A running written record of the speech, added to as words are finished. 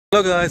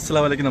Hello guys,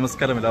 Assalamualaikum,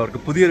 Namaskaram.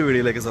 എല്ലാവർക്കും പുതിയൊരു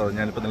വീഡിയോയിലേക്ക് സ്വാഗതം.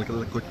 ഞാനിപ്പോൾ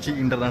നിൽക്കുന്നത് കൊച്ചി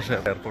ഇന്റർനാഷണൽ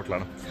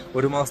എയർപോർട്ടിലാണ്.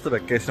 ഒരു മാസത്തെ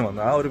വെക്കേഷൻ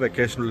വന്നു. ആ ഒരു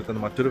വെക്കേഷനുള്ളിൽ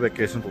തന്നെ മറ്റൊരു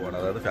വെക്കേഷൻ പോവാണ്.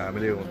 അതായത്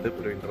ഫാമിലി കൊണ്ട്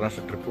ഒരു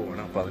ഇന്റർനാഷണൽ ട്രിപ്പ്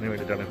പോവാണ്. അപ്പോൾ അതിന്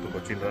വേണ്ടിയിട്ടാണ് ഇപ്പോൾ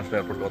കൊച്ചി ഇന്റർനാഷണൽ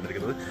എയർപോർട്ടിൽ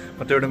വന്നിരിക്കുന്നത്.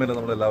 മറ്റെവിടെയുമല്ല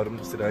നമ്മളെല്ലാവരും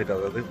സ്ഥിരമായിട്ട്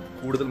അതായത്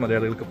കൂടുതൽ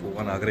മലയാളികൾക്ക്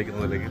പോകാൻ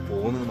ആഗ്രഹിക്കുന്നതിലേക്ക്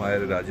പോകുന്നതുമായ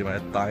ഒരു രാജ്യമായ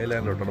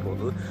തായ്ലാൻഡിലോട്ടാണ്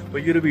പോകുന്നത്.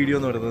 അപ്പോൾ ഈ ഒരു വീഡിയോ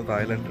എന്ന് പറയുന്നത്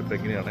തായ്ലാൻഡ് ട്രിപ്പ്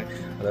എങ്ങനെയാണ്,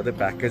 അതായത്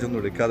പാക്കേജ്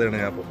ഒന്നും എടുക്കാതെയാണ്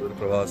ഞാൻ പോകുന്നത്. ഒരു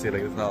പ്രവാസി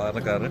അല്ലെങ്കിൽ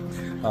സാധാരണക്കാരന്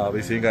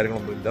വിസയും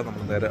കാര്യങ്ങളൊന്നും ഇല്ല.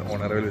 നമ്മൾ നേരെ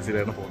ഓണറബിൾ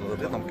വിസയിലാണ്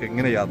പോകുന്നത്. നമുക്ക്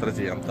എങ്ങനെ യാത്ര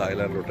ചെയ്യാം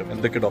തായ്ലാൻഡിലോട്ട്,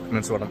 എന്തൊക്കെ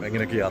ഡോക്യുമെന്റ്സ് വേണം,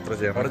 എങ്ങനെയൊക്കെ യാത്ര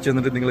ചെയ്യാം, അവിടെ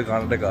ചെന്നിട്ട് നിങ്ങൾ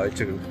കാണേണ്ട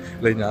കാഴ്ചകൾ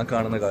അല്ലെങ്കിൽ ഞാൻ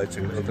കാണുന്ന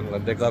കാഴ്ചകൾ, നിങ്ങൾ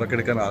റെൻ്റേ കാറൊക്കെ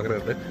എടുക്കാൻ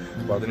ആഗ്രഹമുണ്ട്.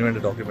 അപ്പോൾ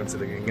അതിനുവേണ്ടി ഡോക്യുമെന്റ്സ്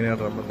അല്ലെങ്കിൽ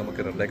എങ്ങനെയാണ്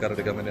നമുക്ക് റെൻ്റേ കാർ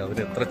എടുക്കാൻ വേണ്ടി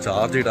അതിന് എത്ര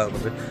ചാർജ്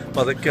ഇടാറുണ്ട്,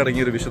 അപ്പോൾ അതൊക്കെ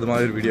അടങ്ങിയ ഒരു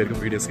വിശദമായ ഒരു വീഡിയോ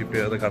ആയിരിക്കും. വീഡിയോ സ്കിപ്പ്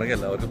ചെയ്യാതെ കാണുക.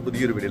 എല്ലാവർക്കും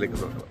പുതിയൊരു വീഡിയോയിലേക്ക്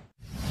സ്വാഗതം.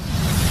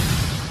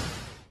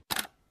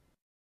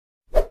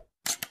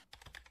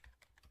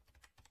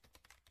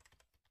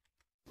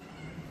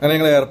 അങ്ങനെ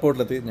ഞങ്ങൾ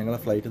എയർപോർട്ടിലെത്തി. ഞങ്ങളുടെ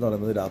ഫ്ലൈറ്റ് എന്ന്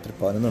പറയുന്നത് രാത്രി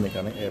 11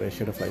 മണിക്കാണ്. എയർ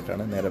ഏഷ്യയുടെ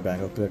ഫ്ലൈറ്റാണ്. നേരെ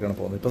ബാങ്കോക്കിലേക്കാണ്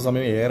പോകുന്നത്. ഇപ്പോൾ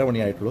സമയം 7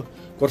 മണിയായിട്ടുള്ളൂ.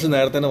 കുറച്ച്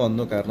നേരത്തെ തന്നെ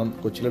വന്നു, കാരണം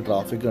കൊച്ചിയിൽ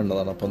ട്രാഫിക്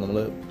കണ്ടതാണ്. അപ്പോൾ നമ്മൾ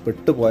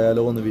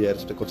പെട്ടുപോയാലോ എന്ന്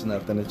വിചാരിച്ചിട്ട് കുറച്ച്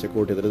നേരത്തെ തന്നെ ചെക്ക്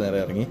ഔട്ട് ചെയ്തിട്ട് നേരെ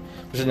ഇറങ്ങി.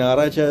 പക്ഷേ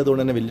ഞായറാഴ്ച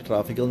ആയതുകൊണ്ട് തന്നെ വലിയ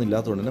ട്രാഫിക്കൊന്നും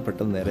ഇല്ലാത്തതുകൊണ്ട് തന്നെ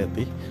പെട്ടെന്ന് നേരെ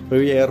എത്തി.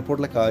 അപ്പോൾ ഈ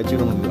എയർപോർട്ടിലെ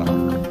കാഴ്ചകളൊന്നും കാണാം.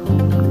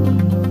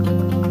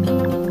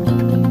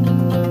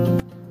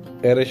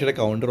 എയർ ഏഷ്യയുടെ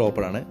കൗണ്ടർ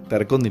ഓപ്പൺ ആണ്.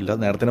 തിരക്കൊന്നുമില്ല.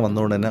 നേരത്തെ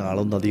വന്നതുകൊണ്ട് തന്നെ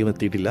ആളൊന്നും അധികം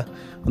എത്തിയിട്ടില്ല.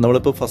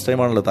 നമ്മളിപ്പോൾ ഫസ്റ്റ്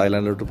ടൈമാണല്ലോ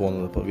തായ്ലാൻഡിലോട്ട്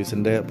പോകുന്നത്. അപ്പോൾ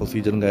വിസിൻ്റെ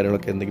പ്രൊസീജിയറും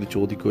കാര്യങ്ങളൊക്കെ എന്തെങ്കിലും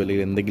ചോദിക്കുമോ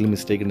അല്ലെങ്കിൽ എന്തെങ്കിലും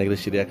മിസ്റ്റേക്ക്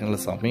ഉണ്ടെങ്കിൽ ശരിയാക്കാനുള്ള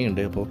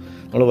സമയമുണ്ട്. അപ്പോൾ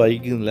നമ്മൾ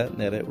വൈകുന്നില്ല,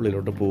 നേരെ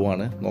ഉള്ളിലോട്ട്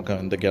പോവാണ്.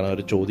 നോക്കാം എന്തൊക്കെയാണ്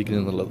അവർ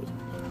ചോദിക്കുന്നത് എന്നുള്ളത്.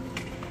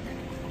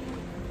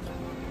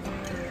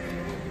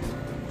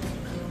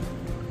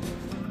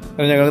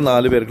 ഞങ്ങൾ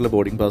 4 പേർക്കുള്ള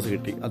ബോർഡിംഗ് പാസ്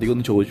കിട്ടി.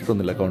 അധികമൊന്നും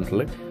ചോദിച്ചിട്ടൊന്നുമില്ല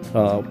കൗണ്ടറിൽ.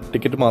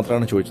 ടിക്കറ്റ്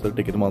മാത്രമാണ് ചോദിച്ചത്.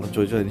 ടിക്കറ്റ് മാത്രം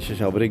ചോദിച്ചു.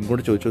 അതിനുശേഷം അവർ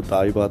ഇങ്ങോട്ട് ചോദിച്ചു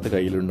തായ് ബാത്ത്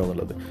കയ്യിലുണ്ടോ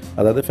എന്നുള്ളത്.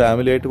 അതായത്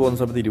ഫാമിലി ആയിട്ട് പോകുന്ന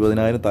സമയത്ത്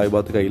 20,000 തായ്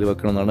ബാത്ത് കയ്യിൽ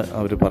വെക്കണം എന്നാണ്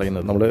അവർ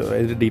പറയുന്നത്. നമ്മൾ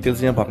അതിൻ്റെ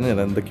ഡീറ്റെയിൽസ് ഞാൻ പറഞ്ഞു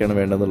തരാം എന്തൊക്കെയാണ്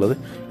വേണ്ടതെന്നുള്ളത്.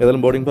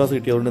 ഏതായാലും ബോർഡിംഗ് പാസ്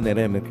കിട്ടിയതുകൊണ്ട്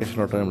നേരെ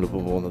എമിഗ്രേഷനിലോട്ടാണ്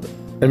നമ്മളിപ്പോൾ പോകുന്നത്.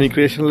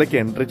 എമിഗ്രേഷനിലേക്ക്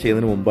എൻട്രി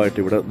ചെയ്യുന്നതിന് മുമ്പായിട്ട്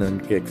ഇവിടെ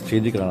നിങ്ങൾക്ക്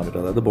എക്സ്ചേഞ്ച് കാണാൻ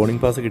പറ്റും. അതായത്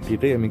ബോർഡിംഗ് പാസ്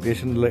കിട്ടിയിട്ട്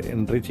എമിഗ്രേഷനിൽ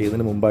എൻട്രി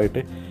ചെയ്യുന്നതിന്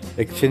മുമ്പായിട്ട്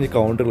എക്സ്ചേഞ്ച്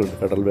കൗണ്ടറുകളുണ്ട്.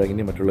 ഫെഡറൽ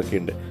ബാങ്കിൻ്റെയും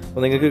മറ്റുള്ളൊക്കെ ഉണ്ട്.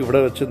 അപ്പോൾ നിങ്ങൾക്ക്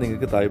ഇവിടെ വെച്ച്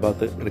നിങ്ങൾക്ക് തായ്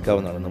ബാത്ത്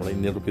എടുക്കാവുന്നതാണ്. നമ്മൾ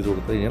ഇന്ത്യൻ റുപ്പീസ്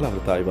കൊടുത്തു കഴിഞ്ഞാൽ അവർ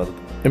തായ് ബാത്ത്.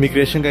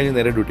 എമിഗ്രേഷൻ കഴിഞ്ഞ്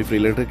നേരെ ഡ്യൂട്ടി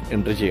ഫ്രീയിലോട്ട്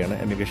എൻട്രി ചെയ്യണം.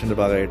 എമിഗ്രേഷൻ്റെ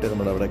ഭാഗമായിട്ട്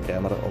നമ്മളവിടെ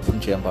ക്യാമറ ഓപ്പൺ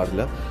ചെയ്യാൻ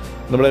പാടില്ല.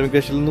 നമ്മൾ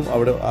എമിഗ്രേഷനിൽ നിന്നും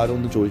അവിടെ ആരും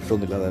ഒന്നും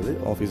ചോദിച്ചിട്ടൊന്നുമില്ല. അതായത്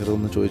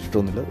ഓഫീസറൊന്നും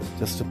ചോദിച്ചിട്ടൊന്നുമില്ല.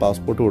 ജസ്റ്റ്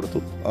പാസ്പോർട്ട് കൊടുത്തു.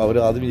 അവർ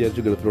ആദ്യം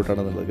വിചാരിച്ചു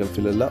ഗൾഫിലോട്ടാണെന്നുള്ളത്.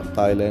 ഗൾഫിലല്ല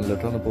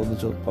തായ്ലാൻഡിലോട്ടാണ്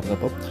പോകുന്നത്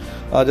പറഞ്ഞപ്പോൾ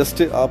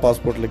ജസ്റ്റ് ആ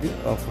പാസ്പോർട്ടിലേക്ക്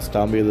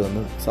സ്റ്റാമ്പ് ചെയ്ത്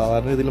തന്നു.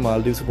 സാധാരണ ഇതിൽ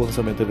മാൽഡീവ്സ് പോകുന്ന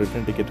സമയത്ത്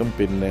റിട്ടേൺ ടിക്കറ്റും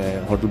പിന്നെ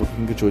ഹോട്ടൽ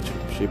ബുക്കിംഗ്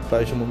ചോദിച്ചിട്ടുണ്ട്. പക്ഷേ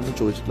ഇപ്രാവശ്യം ഒന്നും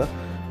ചോദിച്ചിട്ടില്ല.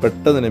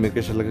 പെട്ടെന്ന്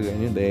എമിഗ്രേഷനിലൊക്കെ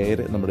കഴിഞ്ഞ്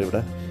നേരെ നമ്മുടെ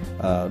ഇവിടെ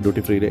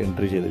ഡ്യൂട്ടി ഫ്രീയിൽ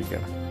എൻട്രി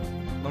ചെയ്തിരിക്കുകയാണ്.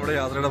 നമ്മുടെ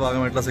യാത്രയുടെ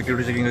ഭാഗമായിട്ടുള്ള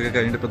സെക്യൂരിറ്റി ചെക്കിംഗ് ഒക്കെ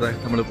കഴിഞ്ഞിട്ട് ഇപ്പോൾ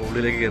നമ്മൾ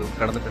ഉള്ളിലേക്ക്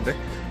കടന്നിട്ടുണ്ട്.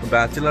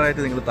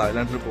 ബാച്ചിലറായിട്ട് നിങ്ങൾ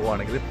തായ്ലാൻഡിൽ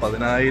പോവുകയാണെങ്കിൽ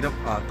 10,000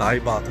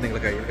 തായ് ബാത്ത് നിങ്ങൾ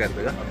കയ്യിൽ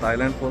കരുതുക.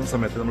 തായ്ലാൻഡ് പോകുന്ന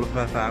സമയത്ത് നമ്മൾ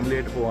ഫാമിലി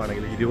ആയിട്ട്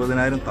പോവുകയാണെങ്കിൽ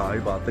 20,000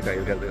 തായ് ബാത്ത്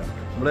കയ്യിൽ കരുതുക.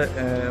 നമ്മുടെ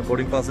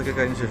ബോർഡിംഗ് പാസ് ഒക്കെ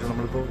കഴിഞ്ഞ ശേഷം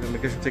നമ്മളിപ്പോൾ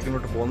ഇമിഗ്രേഷൻ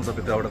ചെക്കിങ്ങിലോട്ട് പോകുന്ന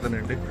സമയത്ത് അവിടെ തന്നെ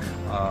ഉണ്ട്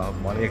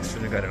മണി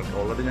എക്സ്ചേഞ്ചും കാര്യങ്ങളൊക്കെ.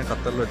 ഓൾറെഡി ഞാൻ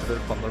ഖത്തറിൽ വെച്ചിട്ട്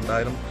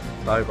 12,000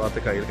 തായ്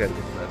ബാത്ത് കയ്യിൽ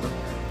കരുതിയിട്ടുണ്ടായിരുന്നു.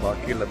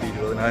 ബാക്കിയുള്ളത്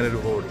 20,000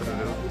 രൂപ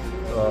കൊടുത്തിട്ടുണ്ട്.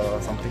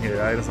 സംതിങ്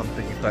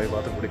 7,000 തായ്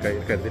ബാത്ത് കൂടി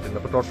കയ്യിൽ കരുതിയിട്ടുണ്ട്.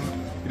 അപ്പോൾ ടോട്ടൽ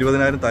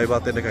 20,000 തായ്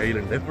ബാത്ത് എൻ്റെ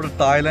കയ്യിലുണ്ട്. ഇപ്പോൾ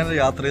തായ്ലാൻഡ്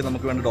യാത്രയിൽ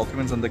നമുക്ക് വേണ്ട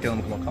ഡോക്യുമെൻറ്റ്സ് എന്തൊക്കെയാണ്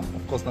നമുക്ക് നോക്കാം.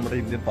 ഓഫ്കോഴ്സ് നമ്മുടെ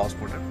ഇന്ത്യൻ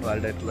പാസ്പോർട്ട്,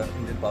 വാലിഡ് ആയിട്ടുള്ള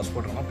ഇന്ത്യൻ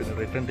പാസ്പോർട്ട് വേണം. പിന്നെ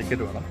റിട്ടേൺ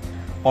ടിക്കറ്റ് വേണം.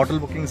 ഹോട്ടൽ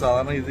ബുക്കിംഗ്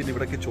സാധാരണ ഇതിൽ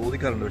ഇവിടേക്ക്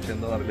ചോദിക്കാറുണ്ട്. പക്ഷേ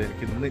എന്താണെന്നറിയില്ല,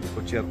 എനിക്ക് ഇന്ന്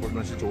കൊച്ചി എയർപോർട്ടിൽ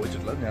വെച്ച്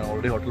ചോദിച്ചിട്ടില്ല. ഞാൻ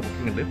ഓൾറെഡി ഹോട്ടൽ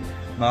ബുക്കിംഗ് ഉണ്ട്.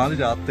 4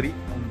 രാത്രി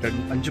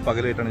 5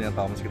 പകലായിട്ടാണ് ഞാൻ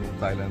താമസിക്കുന്നത്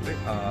തായ്ലാൻഡിൽ.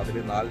 അതിൽ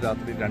 4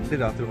 രാത്രി 2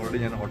 രാത്രി ഓൾറെഡി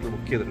ഞാൻ ഹോട്ടൽ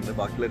ബുക്ക് ചെയ്തിട്ടുണ്ട്.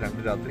 ബാക്കിയുള്ള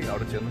 2 രാത്രി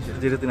അവിടെ ചെന്ന്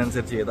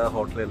സാഹചര്യത്തിനനുസരിച്ച് ഏതാ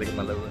ഹോട്ടൽ അല്ലെങ്കിൽ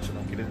നല്ലതെന്ന് വെച്ചാൽ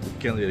നോക്കിയിട്ട് ബുക്ക്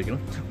ചെയ്യാമെന്ന്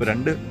വിചാരിക്കണം. അപ്പോൾ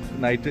 2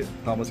 നൈറ്റ്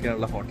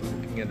താമസിക്കാനുള്ള ഹോട്ടൽ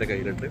ബുക്കിംഗ് എൻ്റെ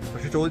കയ്യിലുണ്ട്.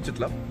 പക്ഷേ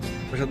ചോദിച്ചിട്ടില്ല.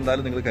 പക്ഷേ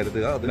എന്തായാലും നിങ്ങൾ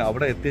കരുതുക. അതിന്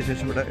അവിടെ എത്തിയ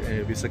ശേഷം ഇവിടെ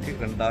വിസയ്ക്ക്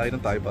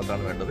 2,000 തായ്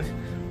ബാത്താണ് വേണ്ടത്.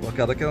 ഓക്കെ,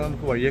 അതൊക്കെ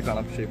നമുക്ക് വഴിയെ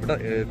കാണാം. പക്ഷേ ഇവിടെ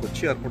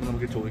കൊച്ചി എയർപോർട്ടിൽ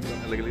നമുക്ക് ചോദിക്കാം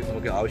അല്ലെങ്കിൽ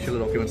നമുക്ക് ആവശ്യമുള്ള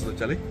ഡോക്യുമെൻറ്റ്സ്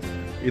വെച്ചാൽ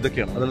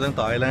ഇതൊക്കെയാണ്. അതുപോലെ തന്നെ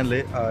തായ്ലാൻഡിലെ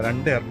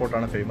 2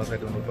 എയർപോർട്ടാണ് ഫേമസ്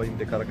ആയിട്ട് നമ്മളിപ്പോൾ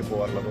ഇന്ത്യക്കാരൊക്കെ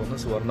പോകാറുള്ളത്. ഒന്ന്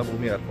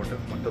സുവർണഭൂമി എയർപോർട്ട്,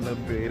 മറ്റൊന്ന്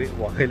പേര്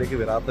വായിലേക്ക്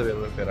വരാത്ത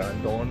പേരാണ്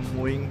ഡോൺ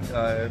മൂയിങ്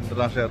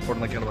ഇന്റർനാഷണൽ എയർപോർട്ട്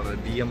എന്നൊക്കെയാണ്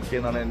പറയുന്നത്. DMK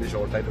എന്നാണ് എൻ്റെ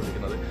ഷോർട്ടായിട്ട്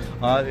വിളിക്കുന്നത്.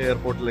 ആ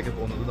എയർപോർട്ടിലേക്ക്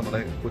പോകുന്നത്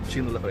നമ്മുടെ കൊച്ചി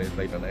എന്നുള്ള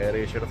ഫ്ലൈറ്റാണ്. എയർ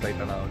ഏഷ്യയുടെ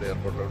ഫ്ലൈറ്റാണ് ആ ഒരു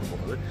എയർപോർട്ടിലോട്ട്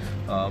പോകുന്നത്.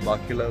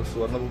 ബാക്കിയുള്ള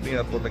സുവർണഭൂമി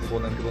എയർപോർട്ടിലേക്ക്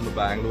പോകുന്നത് എനിക്ക് തോന്നുന്നു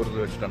ബാംഗ്ലൂരിൽ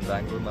വെച്ചിട്ടാണ്.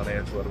 ബാംഗ്ലൂരിൽ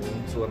നിന്നാണ്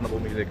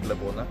സുവർണഭൂമിയിലേക്കുള്ള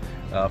പോകുന്ന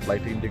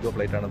ഫ്ലൈറ്റ് ഇൻഡിഗോ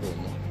ഫ്ലൈറ്റാണ്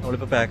തോന്നുന്നു.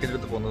 നമ്മളിപ്പോൾ പാക്കേജ്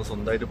എടുത്ത് പോകുന്നത്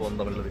സ്വന്തമായിട്ട് പോകുന്നത്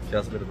തമ്മിലുള്ള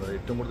വ്യത്യാസം വരുന്നത്,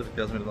 ഏറ്റവും കൂടുതൽ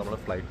വ്യത്യാസം വരുന്നത്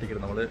നമ്മുടെ ഫ്ലൈറ്റ്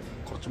ടിക്കറ്റ്. നമ്മൾ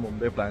കുറച്ച്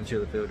മുമ്പേ പ്ലാൻ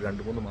ചെയ്തിട്ട് ഒരു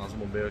 2-3 മാസം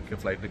മുമ്പേ ഒക്കെ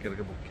ഫ്ലൈറ്റ്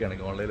ടിക്കറ്റ് ബുക്ക്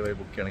ചെയ്യുകയാണെങ്കിൽ ഓൺലൈനിൽ വഴി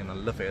ബുക്ക് ചെയ്യുകയാണെങ്കിൽ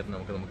നല്ല ഫെയറിന്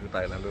നമുക്ക്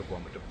തായ്ലാൻഡിൽ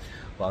പോകാൻ പറ്റും.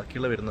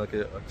 ബാക്കിയുള്ള വരുന്നതൊക്കെ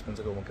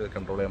എക്സ്പെൻസൊക്കെ നമുക്ക്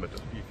കൺട്രോൾ ചെയ്യാൻ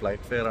പറ്റും. ഈ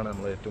ഫ്ലൈറ്റ് ഫെയർ ആണ്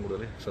നമ്മൾ ഏറ്റവും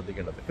കൂടുതൽ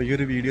ശ്രദ്ധിക്കേണ്ടത്. അപ്പോൾ ഈ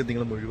ഒരു വീഡിയോ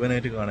നിങ്ങൾ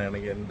മുഴുവനായിട്ട്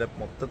കാണുകയാണെങ്കിൽ എൻ്റെ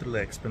മൊത്തത്തിലുള്ള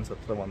എക്സ്പെൻസ്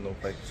എത്ര വന്നു,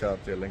 ഫ്ലൈറ്റ്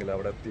ചാർജ് അല്ലെങ്കിൽ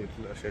അവിടെ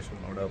എത്തിയിട്ടുള്ള ശേഷം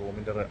അവിടെ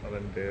റൂമിൻ്റെ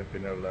റെൻറ്റ്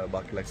പിന്നെയുള്ള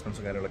ബാക്കിയുള്ള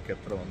എക്സ്പെൻസും കാര്യങ്ങളൊക്കെ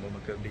എത്ര വന്നു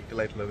നമുക്ക്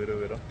ഡീറ്റെയിൽ ആയിട്ടുള്ള ഒരു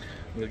വിവരം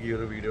നിങ്ങൾക്ക് ഈ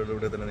ഒരു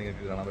വീഡിയോയിലൂടെ തന്നെ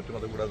നിങ്ങൾക്ക് കാണാൻ പറ്റും.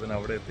 അതുകൂടാതെ തന്നെ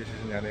അവിടെ എത്തിയ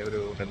ശേഷം ഞാൻ ഒരു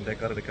റെൻ്റേ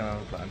കാർ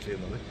എടുക്കാനാണ് പ്ലാൻ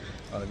ചെയ്യുന്നത്.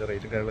 അതിൻ്റെ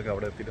റേറ്റും കാര്യങ്ങളൊക്കെ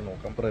അവിടെ എത്തിയിട്ട്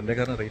നോക്കാം. അപ്പോൾ റെൻ്റേ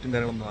കാറിന് റേറ്റും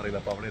കാര്യങ്ങളൊന്നും അറിയില്ല.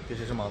 അപ്പോൾ അവിടെ എത്തിയ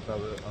ശേഷം മാത്രമേ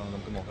അത്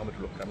നമുക്ക് നോക്കാൻ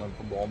പറ്റുള്ളൂ. കാരണം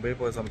ഇപ്പോൾ ബോംബെ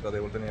പോയ സമയത്ത്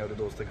അതേപോലെ തന്നെ ഒരു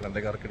ദിവസത്തേക്ക്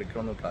റെൻ്റേ കാർക്ക്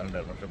എടുക്കണമെന്ന് പ്ലാൻ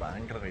ഉണ്ടായിരുന്നു. പക്ഷേ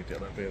ഭയങ്കര റേറ്റ്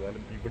ആണ്. അപ്പോൾ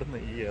ഏതായാലും ഇവിടുന്ന്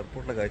ഈ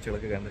എയർപോർട്ടിലെ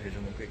കാഴ്ചകളൊക്കെ കണ്ട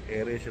ശേഷം നമുക്ക്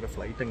എയർ ഏഷ്യയുടെ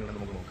ഫ്ലൈറ്റ് എങ്ങനെ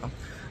നമുക്ക് നോക്കാം.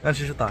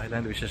 അതിനുശേഷം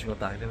തായ്ലാൻഡ് വിശേഷങ്ങൾ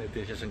തായ്ലാൻഡ്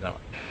എത്തിയ ശേഷം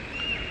കാണാം.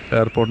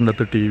 എയർപോർട്ടിൻ്റെ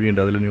അടുത്ത് TV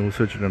ഉണ്ട്, അതിൽ ന്യൂസ്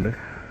വെച്ചിട്ടുണ്ട്.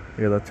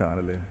 ഏതാ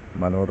ചാനൽ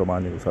മനോരമ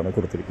ന്യൂസാണ്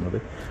കൊടുത്തിരിക്കുന്നത്.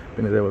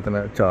 പിന്നെ ഇതേപോലെ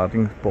തന്നെ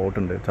ചാർജിങ്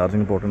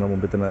പോർട്ടിൻ്റെ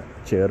മുമ്പിൽ തന്നെ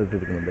ചെയർ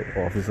ഇട്ടിരിക്കുന്നുണ്ട്,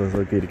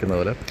 ഓഫീസേഴ്സൊക്കെ ഇരിക്കുന്ന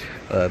പോലെ.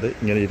 അതായത്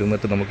ഇങ്ങനെ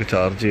ഇരുന്നിട്ട് നമുക്ക്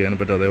ചാർജ് ചെയ്യാൻ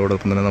പറ്റും.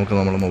 അതോടൊപ്പം തന്നെ നമുക്ക്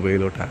നമ്മുടെ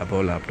മൊബൈലോ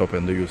ടാബോ ലാപ്ടോപ്പോ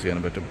എന്തോ യൂസ്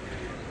ചെയ്യാൻ പറ്റും.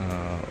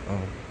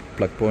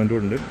 പ്ലഗ് പോയിൻറ്റും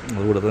ഉണ്ട്,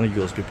 അതുകൂടെ തന്നെ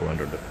USB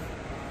പോയിൻ്റ് ഉണ്ട്.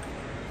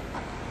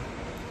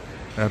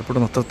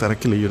 എയർപോർട്ടിൽ അത്ര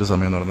തിരക്കില്ല ഈ ഒരു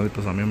സമയം എന്ന് പറയുന്നത്.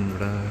 ഇപ്പോൾ സമയം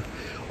ഇവിടെ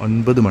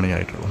 9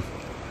 മണിയായിട്ടുള്ളൂ,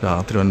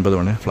 രാത്രി 9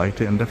 മണി.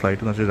 എൻ്റെ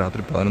ഫ്ലൈറ്റ് എന്ന് വെച്ചാൽ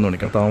രാത്രി 11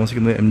 മണിക്കാണ്.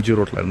 താമസിക്കുന്നത് MG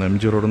റോഡിലായിരുന്നു.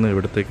 MG റോഡിൽ നിന്ന്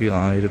ഇവിടത്തേക്ക്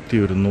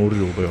 1100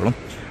 രൂപയോളം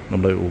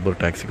നമ്മുടെ ഊബർ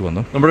ടാക്സിക്ക്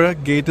വന്നു. നമ്മുടെ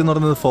ഗേറ്റ് എന്ന്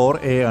പറയുന്നത്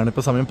 4A ആണ്.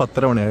 ഇപ്പോൾ സമയം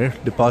 10:30 മണിയായി.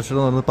 ഡിപ്പാർച്ചർ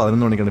എന്ന് പറയുന്നത്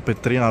 11 മണിക്കാണ്. ഇപ്പോൾ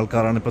ഇത്രയും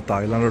ആൾക്കാരാണ് ഇപ്പോൾ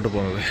തായ്ലാൻഡിലോട്ട്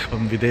പോകുന്നത്.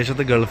 അപ്പം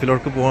വിദേശത്ത്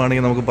ഗൾഫിലോട്ട്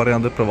പോകുകയാണെങ്കിൽ നമുക്ക് പറയാം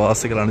അത്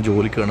പ്രവാസികളാണ്,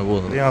 ജോലിക്കാണ്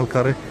പോകുന്നത്. ഈ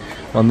ആൾക്കാർ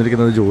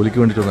വന്നിരിക്കുന്നത് ജോലിക്ക്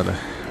വേണ്ടിയിട്ടൊന്നല്ല,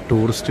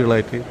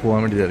 ടൂറിസ്റ്റുകളായിട്ട് പോകാൻ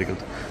വേണ്ടിയിട്ടായിരിക്കും.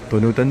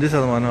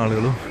 95%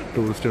 ആളുകളും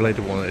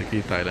ടൂറിസ്റ്റുകളായിട്ട് പോകുന്നതായിരിക്കും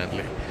ഈ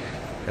തായ്ലാൻഡിൽ.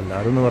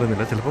 എല്ലാവരും എന്ന്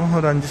പറയുന്നില്ല, ചിലപ്പോൾ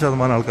ഒരു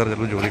 5% ആൾക്കാർ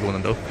ചിലപ്പോൾ ജോലിക്ക്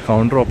പോകുന്നുണ്ടാവും.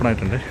 കൗണ്ടർ ഓപ്പൺ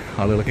ആയിട്ടുണ്ട്,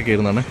 ആളുകളൊക്കെ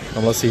കയറുന്നതാണ്.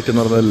 നമ്മളെ സീറ്റ്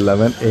എന്ന് പറയുന്നത്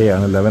 11A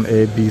ആണ്. 11A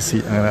BC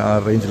അങ്ങനെ ആ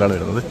റേഞ്ചിലാണ്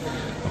വരുന്നത്.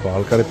 അപ്പോൾ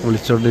ആൾക്കാർ ഇപ്പോൾ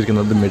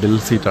വിളിച്ചുകൊണ്ടിരിക്കുന്നത് മിഡിൽ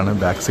സീറ്റാണ്.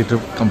 ബാക്ക് സീറ്റ്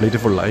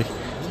കംപ്ലീറ്റ് ഫുള്ളായി.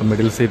 അപ്പോൾ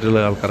മിഡിൽ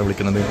സീറ്റിലുള്ള ആൾക്കാരെ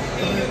വിളിക്കുന്നത്.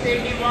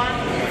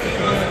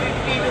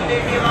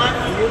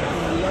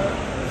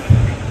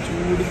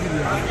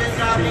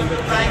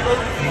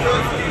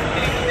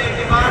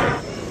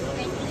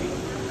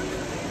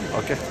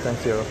 Okay,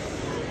 thanks you.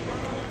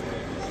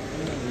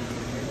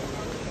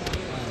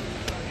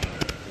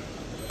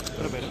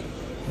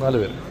 4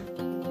 പേര്.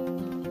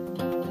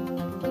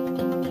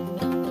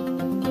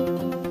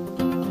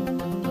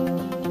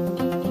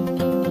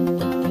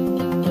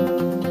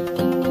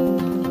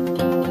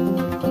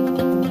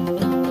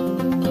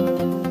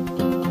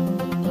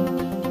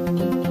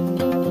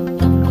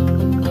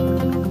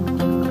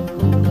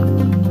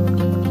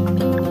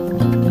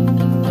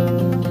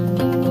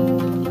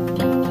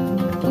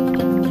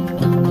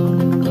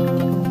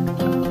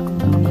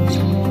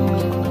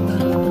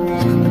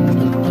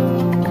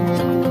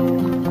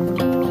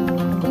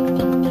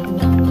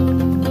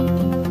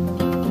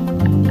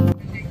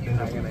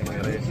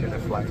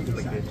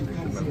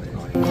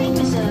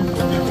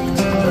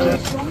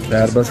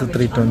 എയർബസ്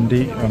 320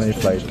 ആണ് ഈ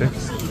ഫ്ലൈറ്റ്.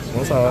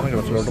 നമ്മൾ സാധാരണ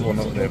ഗൾഫിലോട്ട്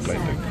പോകുന്ന ഒരേ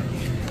ഫ്ലൈറ്റ്.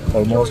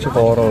 Almost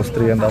 4 hours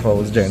 3.5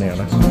 hours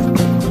ജേണിയാണ്.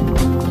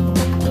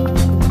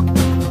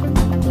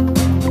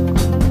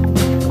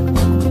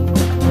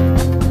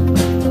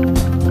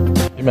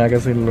 ഈ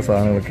മാഗസീനിലുള്ള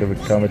സാധനങ്ങളൊക്കെ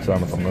വിൽക്കാൻ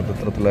വെച്ചതാണ് തന്നത്.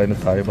 ഇത്തരത്തിൽ അതിന്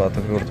തായ്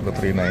ഭാഗത്തൊക്കെ കൊടുത്തിട്ട്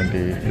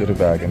 390. ഈ ഒരു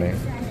ബാഗിന്,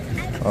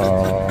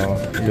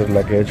 ഈ ഒരു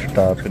ലഗേജ്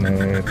ടാപ്പിന്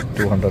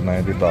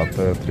 290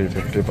 ബാത്ത്,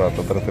 350 ബാത്ത്.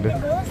 അത്തരത്തിൽ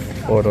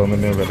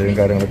ഓരോന്നിന് വിലയും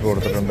കാര്യങ്ങളൊക്കെ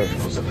കൊടുത്തിട്ടുണ്ട്.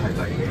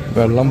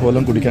 വെള്ളം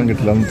പോലും കുടിക്കാൻ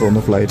കിട്ടില്ല എന്ന്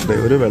തോന്നുന്നു ഫ്ലൈറ്റിൽ.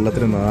 ഒരു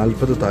വെള്ളത്തിന്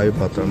 40 തായ്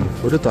ബാത്താണ്.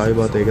 ഒരു തായ്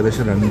ബാത്ത്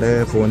ഏകദേശം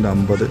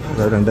 2.50,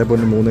 അതായത്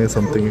 2.3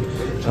 സംതിങ്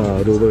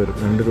രൂപ വരും.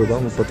 2 രൂപ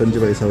 35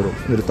 പൈസ വരും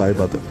ഒരു തായ്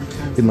ബാത്ത്.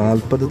 ഈ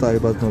 40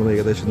 തായ് ബാത്ത് എന്ന് പറയുന്നത്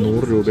ഏകദേശം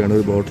 100 രൂപയാണ്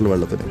ഒരു ബോട്ടിൽ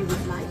വെള്ളത്തിന്.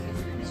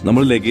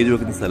 നമ്മൾ ലഗേജ്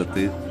വെക്കുന്ന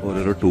സ്ഥലത്ത്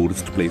ഓരോരോ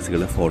ടൂറിസ്റ്റ്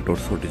പ്ലേസുകളെ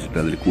ഫോട്ടോസ് ഒട്ടിച്ചിട്ട്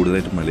അതിൽ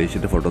കൂടുതലായിട്ട്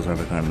മലേഷ്യൻ്റെ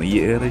ഫോട്ടോസാണ് കാണുന്നത്. ഈ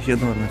എയർ ഏഷ്യ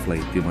എന്ന് പറഞ്ഞ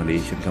ഫ്ലൈറ്റ്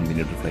മലേഷ്യൻ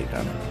കമ്പനിയുടെ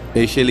ഫ്ലൈറ്റാണ്.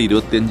 ഏഷ്യയിൽ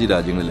 25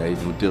 രാജ്യങ്ങളിലായി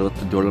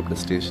 125ഓളം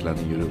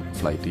ഡെസ്റ്റിനേഷനിലാണ് ഈ ഒരു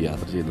ഫ്ലൈറ്റ്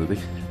യാത്ര ചെയ്യുന്നത്.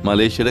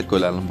 മലേഷ്യയുടെ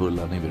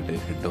കൊലാലംപൂരിലാണ് ഇവരുടെ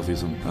ഹെഡ്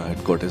ഓഫീസും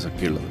ഹെഡ് ക്വാർട്ടേഴ്സ്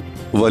ഒക്കെ ഉള്ളത്.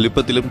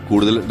 വലുപ്പത്തിലും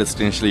കൂടുതൽ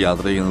ഡെസ്റ്റിനേഷനിൽ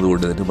യാത്ര ചെയ്യുന്നത്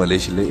കൊണ്ട് തന്നെ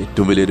മലേഷ്യയിലെ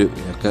ഏറ്റവും വലിയൊരു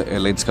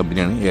എയർലൈൻസ്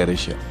കമ്പനിയാണ് എയർ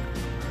ഏഷ്യ.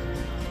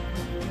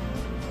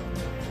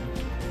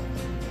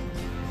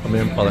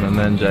 സമയം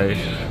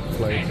 11:05.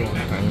 ഫ്ലൈറ്റ്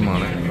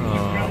ടൈമാണ്.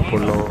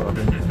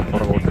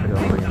 പുറകോട്ടിൽ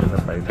കയറുന്ന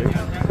ഫ്ലൈറ്റ്.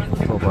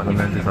 അപ്പോൾ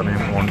 11:05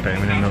 സമയം ഓൺ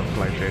ടൈമിന് തന്നെ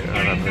ഫ്ലൈറ്റ്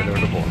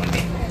റൺവേയിലോട്ട് പോകുന്നുണ്ട്.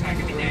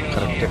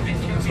 കറക്റ്റ്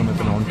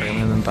സമയത്തിന് ഓൺ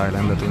ടൈമിൽ നിന്ന്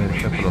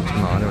തായ്ലാൻഡിലെത്തുന്നതിരിക്കും. പുലർച്ചെ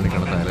 4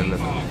 മണിക്കാണ്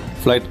തായ്ലാൻഡിലെത്തുന്നത്.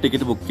 ഫ്ലൈറ്റ്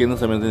ടിക്കറ്റ് ബുക്ക് ചെയ്യുന്ന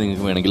സമയത്ത്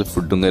നിങ്ങൾക്ക് വേണമെങ്കിൽ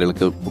ഫുഡും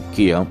കാര്യങ്ങളൊക്കെ ബുക്ക്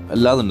ചെയ്യാം.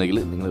 അല്ലാന്നുണ്ടെങ്കിൽ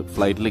നിങ്ങൾ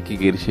ഫ്ലൈറ്റിലേക്ക്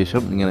കയറിയ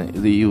ശേഷം ഇങ്ങനെ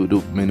ഈ ഒരു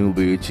മെനു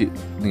ഉപയോഗിച്ച്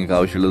നിങ്ങൾക്ക്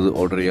ആവശ്യമുള്ളത്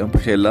ഓർഡർ ചെയ്യാം.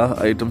 പക്ഷേ എല്ലാ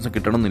ഐറ്റംസും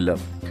കിട്ടണമെന്നില്ല.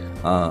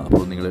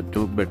 അപ്പോൾ നിങ്ങൾ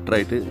ഏറ്റവും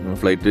ബെറ്ററായിട്ട്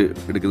ഫ്ലൈറ്റ്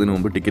എടുക്കുന്നതിന്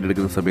മുമ്പ് ടിക്കറ്റ്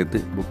എടുക്കുന്ന സമയത്ത്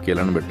ബുക്ക്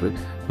ചെയ്യലാണ് ബെറ്റർ.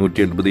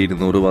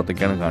 180-200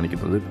 ഭാഗത്തൊക്കെയാണ്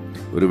കാണിക്കുന്നത്.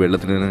 ഒരു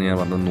വെള്ളത്തിന് തന്നെ ഞാൻ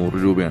പറഞ്ഞത്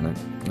 100 രൂപയാണ്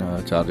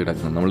ചാർജ്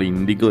ഈടാക്കുന്നത്. നമ്മൾ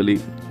ഇൻഡിഗോയിൽ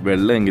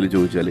വെള്ളം എങ്കിലും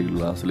ചോദിച്ചാൽ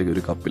ഗ്ലാസ്സിൽ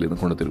ഒരു കപ്പിൽ നിന്ന്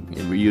കൊണ്ടുതരും.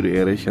 ഈ ഒരു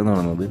എയർ ഏഷ്യ എന്ന്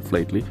പറയുന്നത്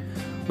ഫ്ലൈറ്റിൽ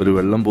ഒരു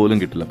വെള്ളം പോലും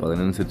കിട്ടില്ല. അപ്പോൾ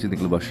അതിനനുസരിച്ച്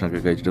നിങ്ങൾ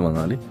ഭക്ഷണമൊക്കെ കഴിച്ചിട്ട്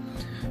വന്നാൽ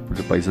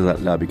കുറച്ച് പൈസ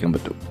ലാഭിക്കാൻ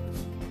പറ്റും.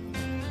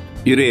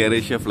 ഈ ഒരു എയർ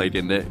ഏഷ്യ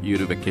ഫ്ലൈറ്റിൻ്റെ ഈ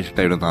ഒരു വെക്കേഷൻ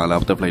ടൈമിൽ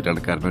 4ാമത്തെ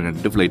ഫ്ലൈറ്റാണ്. കാരണം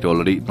 2 ഫ്ലൈറ്റ്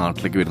ഓൾറെഡി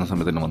നാട്ടിലേക്ക് വരുന്ന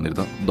സമയത്ത് തന്നെ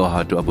വന്നിരുന്നു.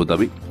 Doha to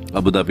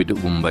Abu Dhabi to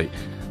Mumbai.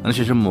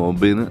 അതിനുശേഷം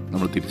മുംബൈയിൽ നിന്ന്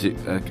നമ്മൾ തിരിച്ച്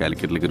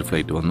കാലിക്കറ്റിലേക്ക് ഒരു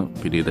ഫ്ലൈറ്റ് വന്നു.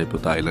 പിന്നെ ഇതായിപ്പോൾ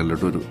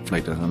തായ്ലാൻഡിലോട്ട് ഒരു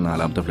ഫ്ലൈറ്റ്,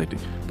 4ാമത്തെ ഫ്ലൈറ്റ്.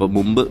 അപ്പോൾ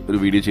മുമ്പ് ഒരു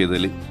വീഡിയോ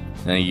ചെയ്തതിൽ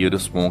ഞാൻ ഈ ഒരു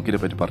സ്മോക്കിനെ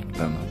പറ്റി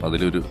പറഞ്ഞിട്ടാണ്. അപ്പോൾ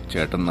അതിലൊരു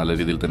ചേട്ടൻ നല്ല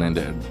രീതിയിൽ തന്നെ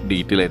എൻ്റെ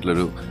ഡീറ്റെയിൽ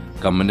ആയിട്ടുള്ളൊരു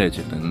കമൻറ്റ്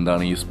അയച്ചിട്ടുണ്ട്,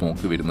 എന്താണ് ഈ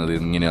സ്മോക്ക് വരുന്നത്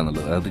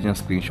എങ്ങനെയാണെന്നുള്ളത്. അത് ഞാൻ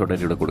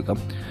സ്ക്രീൻഷോട്ടായിട്ട് ഇവിടെ കൊടുക്കാം.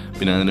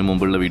 പിന്നെ അതിന്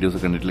മുമ്പുള്ള വീഡിയോസ്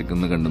കണ്ടിട്ടിലേക്ക്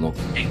ഒന്ന് കണ്ടു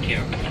നോക്കാം.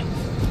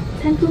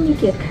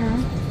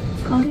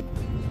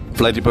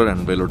 ഫ്ലൈറ്റ് ഇപ്പോൾ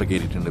റൺവേയിലോട്ട്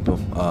കയറിയിട്ടുണ്ട്. ഇപ്പം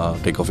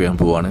ടേക്ക് ഓഫ് ചെയ്യാൻ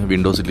പോവാണ്.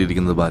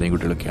 വിൻഡോസിലിരിക്കുന്നത് ഭാര്യയും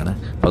കുട്ടികളൊക്കെയാണ്.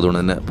 അപ്പോൾ അതുകൊണ്ട്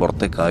തന്നെ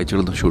പുറത്തെ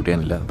കാഴ്ചകളൊന്നും ഷൂട്ട്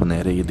ചെയ്യാനില്ല. അപ്പോൾ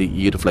നേരെ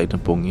ഈ ഒരു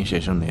ഫ്ലൈറ്റിന് പൊങ്ങിയ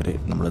ശേഷം നേരെ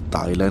നമ്മൾ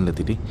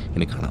തായ്ലാൻഡിലെത്തിയിട്ട്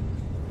ഇനി കാണാം.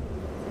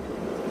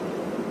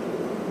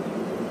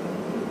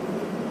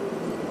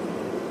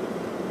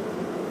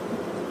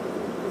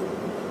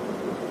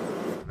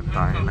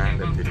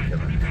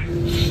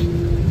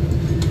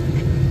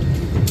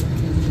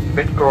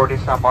 Bit code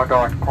is amount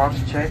on cross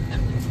check.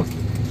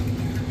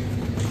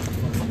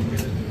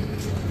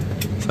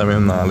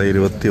 സമയം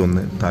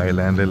 4:21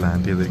 തായ്ലാൻഡിൽ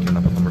ലാൻഡ് ചെയ്തിരിക്കുകയാണ്.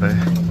 അപ്പം നമ്മുടെ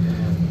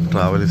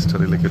ട്രാവൽ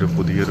ഹിസ്റ്ററിയിലേക്ക് ഒരു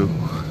പുതിയൊരു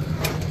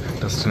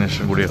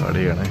ഡെസ്റ്റിനേഷൻ കൂടി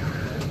ആഡ് ചെയ്യണേ,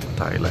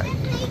 തായ്ലാൻഡ്.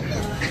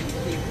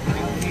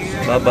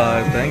 By,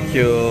 thank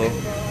you.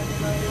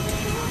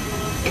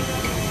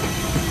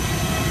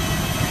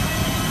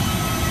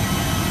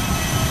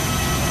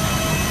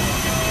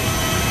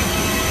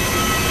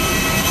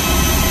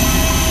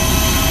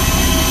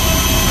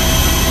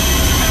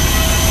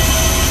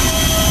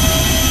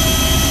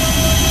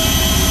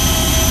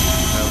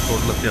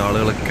 എയർപോർട്ടിലെത്തിയ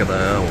ആളുകളൊക്കെ അതാ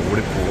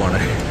ഓടിപ്പോവാണ്.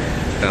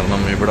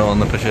 കാരണം ഇവിടെ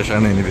വന്നിട്ട്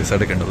ശേഷമാണ് ഇനി വിസ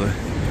എടുക്കേണ്ടത്.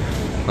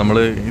 നമ്മൾ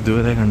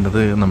ഇതുവരെ കണ്ടത്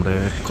നമ്മുടെ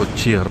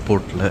കൊച്ചി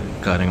എയർപോർട്ടിലെ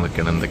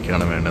കാര്യങ്ങളൊക്കെയാണ്,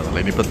 എന്തൊക്കെയാണ് വേണ്ടത്.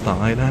 ഇനിയിപ്പോൾ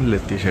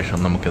തായ്ലാൻഡിലെത്തിയ ശേഷം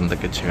നമുക്ക്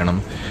എന്തൊക്കെ ചെയ്യണം,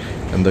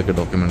 എന്തൊക്കെ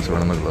ഡോക്യുമെൻറ്റ്സ്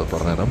വേണമെന്നുള്ളത്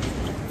പറഞ്ഞുതരാം.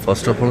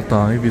 First of all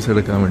Thai visa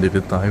എടുക്കാൻ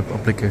വേണ്ടിയിട്ട് തായ്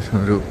ആപ്ലിക്കേഷൻ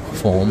ഒരു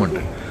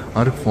ഫോമുണ്ട്. ആ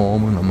ഒരു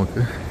ഫോം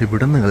നമുക്ക്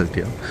ഇവിടെ നിന്ന് കളക്ട്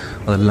ചെയ്യാം.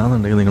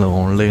 അതല്ലാന്നുണ്ടെങ്കിൽ നിങ്ങൾ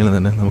ഓൺലൈനിൽ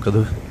തന്നെ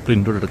നമുക്കത്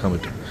പ്രിൻ്റ് ഔട്ട് എടുക്കാൻ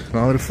പറ്റും.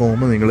 ആ ഒരു ഫോം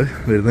നിങ്ങൾ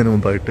വരുന്നതിന്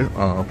മുമ്പായിട്ട്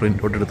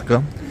പ്രിൻ്റ് ഔട്ട്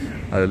എടുക്കാം.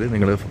 അതിൽ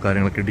നിങ്ങൾ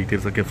കാര്യങ്ങളൊക്കെ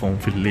ഡീറ്റെയിൽസൊക്കെ ഫോം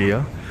ഫില്ല്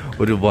ചെയ്യുക.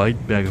 ഒരു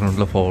വൈറ്റ്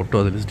ബാക്ക്ഗ്രൗണ്ടിലെ ഫോട്ടോ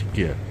അതിൽ സ്റ്റിക്ക്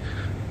ചെയ്യുക.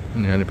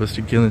 ഞാനിപ്പോൾ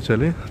സ്റ്റിക്ക് ചെയ്യുന്നത്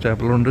വെച്ചാൽ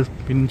സ്റ്റാപ്ലർ കൊണ്ട്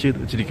പിൻ ചെയ്ത്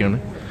വെച്ചിരിക്കുകയാണ്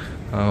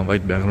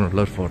വൈറ്റ്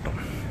ബാക്ക്ഗ്രൗണ്ടിലുള്ള ഒരു ഫോട്ടോ.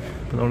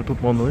 അപ്പോൾ നമ്മളിപ്പോൾ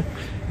പോകുന്നത്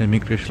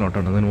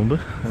എമിഗ്രേഷനിലോട്ടാണ്. അതിന് മുമ്പ്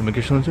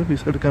എമിഗ്രേഷൻ എന്ന് വെച്ചാൽ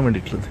വിസ എടുക്കാൻ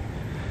വേണ്ടിയിട്ടുള്ളത്.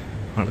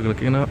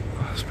 ആളുകൾക്ക് ഇങ്ങനെ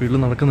സ്പീഡിൽ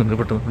നടക്കുന്നുണ്ട്,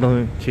 പെട്ടെന്ന്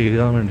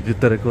ചെയ്യാൻ വേണ്ടിയിട്ട്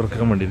തിരക്ക്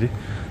കുറക്കാൻ വേണ്ടിയിട്ട്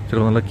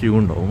ചിലപ്പോൾ നല്ല ക്യൂ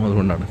ഉണ്ടാവും,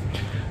 അതുകൊണ്ടാണ്.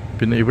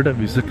 പിന്നെ ഇവിടെ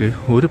വിസക്ക്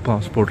ഒരു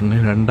പാസ്പോർട്ടിന്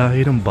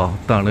 2000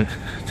 ബാത്താണ്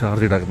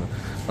ചാർജ് ഈടാക്കുന്നത്.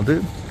 അത്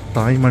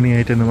തായ്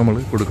മണിയായിട്ട് തന്നെ നമ്മൾ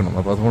കൊടുക്കണം.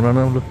 അപ്പോൾ അതുകൊണ്ടാണ്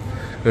നമ്മൾ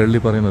ഏർലി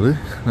പറയുന്നത്,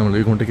 നമ്മൾ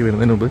ഇങ്ങോട്ടേക്ക്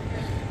വരുന്നതിന് മുമ്പ്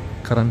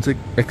കറൻസി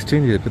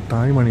എക്സ്ചേഞ്ച് ചെയ്തിട്ട്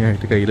തായ്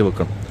മണിയായിട്ട് കയ്യിൽ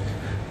വെക്കണം.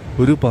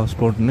 ഒരു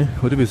പാസ്പോർട്ടിന്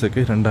ഒരു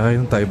വിസയ്ക്ക്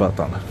 2000 തായ്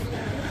ബാത്താണ്.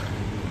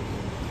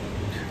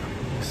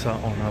 വിസ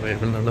ഓൺ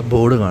അറൈവൽ എന്നുള്ള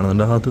ബോർഡ്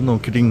കാണുന്നുണ്ട്, അത്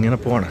നോക്കിയിട്ട് ഇങ്ങനെ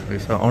പോവാണ്.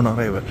 Visa on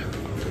arrival,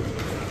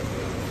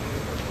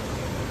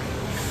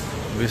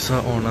 visa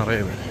on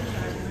arrival.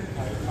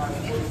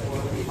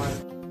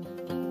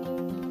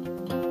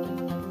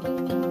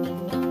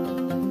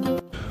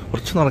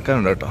 കുറച്ച്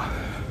നടക്കാനുണ്ട് കേട്ടോ.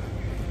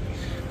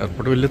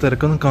 എയർപോർട്ട് വലിയ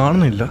തിരക്കൊന്നും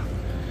കാണുന്നില്ല,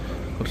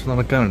 കുറച്ച്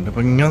നടക്കാനുണ്ട്.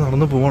 അപ്പം ഇങ്ങനെ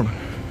നടന്ന് പോവാണ്.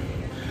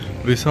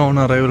 വിസ ഓൺ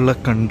അറൈവലുള്ള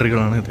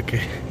കൺട്രികളാണ് ഇതൊക്കെ.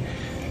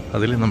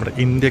 അതിൽ നമ്മുടെ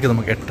ഇന്ത്യക്ക്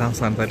നമുക്ക് 8ാം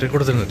സ്ഥാനത്തായിട്ട്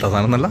കൊടുത്തിട്ടുണ്ട്. 8ാം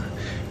സ്ഥാനം എന്നല്ല,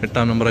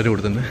 8ാം നമ്പറായിട്ട്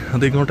കൊടുത്തിട്ടുണ്ട്.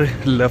 അത് ഇങ്ങോട്ട്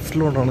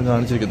ലെഫ്റ്റിലോട്ടാണ്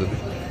കാണിച്ചിരിക്കുന്നത്.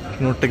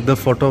 ഇങ്ങോട്ട് ടേക്ക് ദ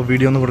ഫോട്ടോ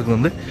വീഡിയോ എന്ന്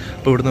കൊടുക്കുന്നുണ്ട്.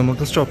 അപ്പോൾ ഇവിടെ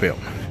നമുക്ക് സ്റ്റോപ്പ് ചെയ്യാം.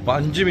 അപ്പോൾ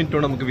 5 മിനിറ്റ്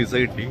കൊണ്ട് നമുക്ക് വിസ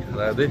കിട്ടി.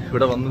 അതായത്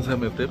ഇവിടെ വന്ന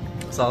സമയത്ത്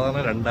സാധാരണ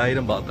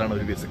 2000 ബാത്താണ്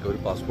ഒരു വിസയ്ക്ക്, ഒരു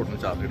പാസ്പോർട്ടിന്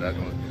ചാർജ്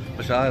ഈടാക്കുന്നത്.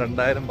 പക്ഷേ ആ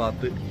 2000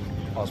 ബാത്ത്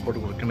പാസ്പോർട്ട്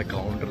കൊടുക്കേണ്ട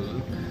കൗണ്ടറിൽ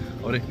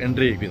അവർ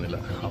എൻട്രി ചെയ്യിക്കുന്നില്ല.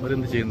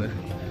 അവരെന്ത് ചെയ്യുന്നത്,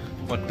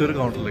 മറ്റൊരു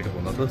കൗണ്ടറിലേക്ക്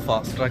പോകുന്നത്. അത്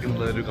ഫാസ്റ്റ് ട്രാക്ക്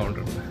എന്നുള്ളൊരു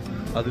കൗണ്ടറുണ്ട്.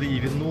 അതിൽ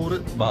 200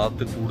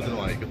 ബാത്ത് കൂടുതൽ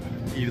വാങ്ങിക്കും.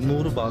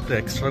 200 ബാത്ത്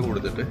എക്സ്ട്രാ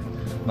കൊടുത്തിട്ട്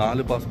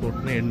 4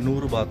 പാസ്പോർട്ടിന്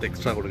 800 ബാത്ത്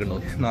എക്സ്ട്രാ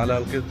കൊടുക്കേണ്ടത്. 4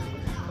 ആൾക്ക്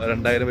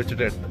 2000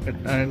 വെച്ചിട്ട്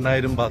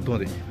 8000 ബാത്ത്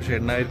മതി. പക്ഷേ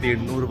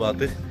 8800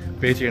 ബാത്ത്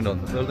പേ ചെയ്യേണ്ടി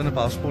വന്നു. അതുപോലെ തന്നെ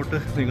പാസ്പോർട്ട്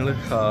നിങ്ങൾ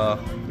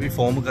ഈ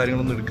ഫോം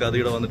കാര്യങ്ങളൊന്നും എടുക്കാതെ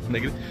ഇവിടെ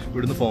വന്നിട്ടുണ്ടെങ്കിൽ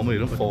ഇവിടുന്ന് ഫോം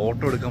വരും.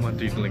 ഫോട്ടോ എടുക്കാൻ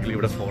പറ്റിയിട്ടില്ലെങ്കിൽ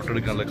ഇവിടെ ഫോട്ടോ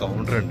എടുക്കാനുള്ള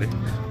കൗണ്ടറുണ്ട്.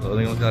 അത്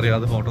നിങ്ങൾക്ക്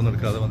അറിയാതെ ഫോട്ടോ ഒന്നും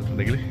എടുക്കാതെ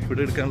വന്നിട്ടുണ്ടെങ്കിൽ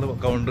ഇവിടെ എടുക്കാനുള്ള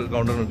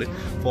കൗണ്ടറുണ്ട്.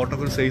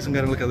 ഫോട്ടോക്ക് ഒരു സൈസും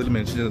കാര്യങ്ങളൊക്കെ അതിൽ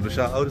മെൻഷൻ ചെയ്തിട്ടുണ്ട്.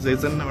 പക്ഷേ ആ ഒരു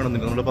സൈസ് തന്നെ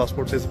വേണമെന്നില്ല. നമ്മുടെ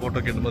പാസ്പോർട്ട് സൈസ് ഫോട്ടോ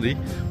ഒക്കെ ഉണ്ട് മതി.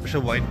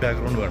 പക്ഷേ വൈറ്റ്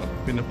ബാക്ക്ഗ്രൗണ്ട് വേണം.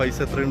 പിന്നെ പൈസ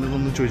എത്ര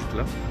ഉണ്ടെന്നൊന്നും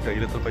ചോദിച്ചിട്ടില്ല,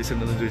 കയ്യിൽ എത്ര പൈസ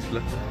ഉണ്ടെന്ന്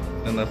ചോദിച്ചിട്ടില്ല.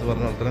 ഞാൻ നേരത്തെ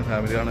പറഞ്ഞ പോലെ തന്നെ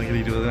ഫാമിലി ആണെങ്കിൽ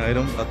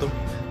 20,000 ബാത്തും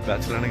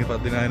ബാച്ചിലർ ആണെങ്കിൽ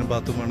 10,000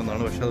 ബാത്തും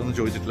വേണമെന്നാണ്. പക്ഷേ അതൊന്നും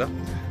ചോദിച്ചിട്ടില്ല.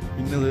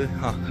 പിന്നെ അത്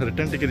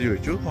റിട്ടേൺ ടിക്കറ്റ്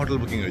ചോദിച്ചു, ഹോട്ടൽ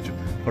ബുക്കിംഗ് ചോദിച്ചു.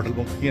 ഹോട്ടൽ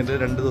ബുക്കിംഗ് എൻ്റെ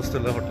 2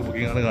 ദിവസത്തെ ഹോട്ടൽ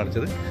ബുക്കിംഗ് ആണ്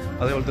കാണിച്ചത്.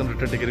 അതേപോലെ തന്നെ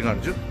റിട്ടേൺ ടിക്കറ്റ്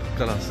കാണിച്ചു.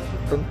 കലാസ്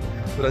റിട്ടേൺ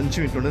ഒരു 5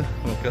 മിനിറ്റ് കൊണ്ട്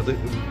നമുക്കത്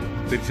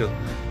തിരിച്ചു തന്നു.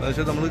 എന്ന്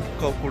വെച്ചാൽ നമ്മൾ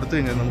കൊടുത്തു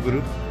കഴിഞ്ഞാൽ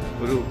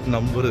നമുക്കൊരു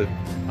നമ്പർ,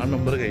 ആ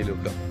നമ്പർ കയ്യിൽ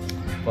വെക്കാം.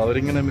 അപ്പോൾ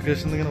അവരിങ്ങനെ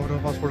എമിഗ്രേഷനിൽ ഇങ്ങനെ ഓരോ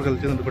പാസ്പോർട്ട്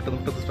കളക്ട് ചെയ്യുന്നുണ്ട്,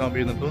 പെട്ടെന്ന് സ്റ്റാമ്പ്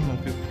ചെയ്യുന്നുണ്ടോ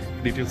നമുക്ക്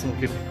ഡീറ്റെയിൽസ്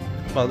നോക്കിയിട്ട്.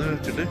 അപ്പോൾ അത്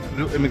വെച്ചിട്ട്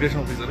ഒരു എമിഗ്രേഷൻ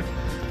ഓഫീസർ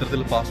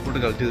ഇത്തരത്തിൽ പാസ്പോർട്ട്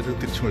കളക്ട് ചെയ്തിട്ട്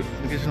തിരിച്ചു വരും.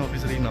 എമിഗ്രേഷൻ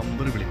ഓഫീസർ ഈ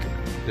നമ്പർ വിളിക്കും.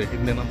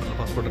 ഇന്ത്യൻ നമ്പറിൽ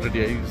പാസ്പോർട്ട്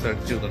റെഡിയായി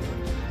സെർച്ച് ചെയ്യുന്നുണ്ട്.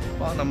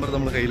 അപ്പോൾ ആ നമ്പർ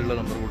നമ്മൾ കയ്യിലുള്ള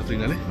നമ്പർ കൊടുത്തു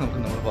കഴിഞ്ഞാൽ നമുക്ക്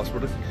നമ്മുടെ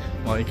പാസ്പോർട്ട്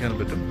വാങ്ങിക്കാനും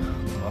പറ്റും.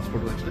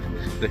 പാസ്പോർട്ട്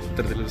വാങ്ങിച്ചിട്ട്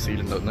ഇത്തരത്തിലൊരു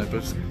സീലുണ്ടാവും.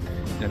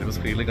 ഞാനിപ്പോൾ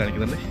സ്ക്രീനിൽ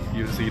കാണിക്കുന്നുണ്ട്.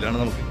 ഈ ഒരു സീലാണ്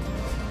നമുക്ക്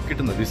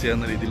കിട്ടുന്നത്. വിസ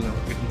എന്ന രീതിയിൽ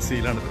നമുക്ക് കിട്ടുന്ന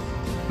സീലാണിത്.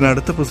 പിന്നെ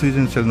അടുത്ത പ്രൊസീജിയർ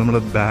എന്ന് വെച്ചാൽ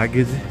നമ്മുടെ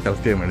ബാഗേജ്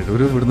കളക്ട് ചെയ്യാൻ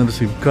വേണ്ടിയിട്ട് ഇവിടുന്ന് ഒരു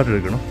സിം കാർഡ്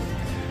എടുക്കണം.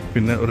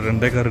 പിന്നെ ഒരു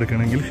 2 കാർഡ്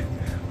എടുക്കണമെങ്കിൽ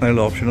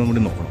അതിനുള്ള ഓപ്ഷനും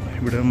കൂടി നോക്കണം.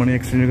 ഇവിടെ മണി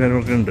എക്സ്ചേഞ്ച്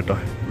കാര്യങ്ങളൊക്കെ ഉണ്ട് കേട്ടോ.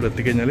 ഇവിടെ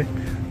എത്തിക്കഴിഞ്ഞാൽ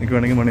നിങ്ങൾക്ക്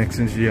വേണമെങ്കിൽ മണി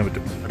എക്സ്ചേഞ്ച് ചെയ്യാൻ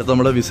പറ്റും. അടുത്ത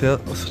നമ്മുടെ വിസ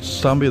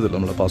സ്റ്റാമ്പ് ചെയ്തല്ലോ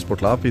നമ്മുടെ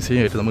പാസ്പോർട്ടിൽ, ആ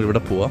വിസയായിട്ട് നമുക്ക്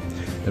ഇവിടെ പോവാം.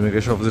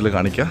 എമിഗ്രേഷൻ ഓഫീസിൽ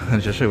കാണിക്കുക.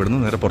 അതിനുശേഷം ഇവിടുന്ന്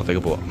നേരെ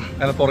പുറത്തേക്ക് പോവാം.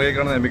 അങ്ങനെ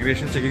പുറകേക്കാണ്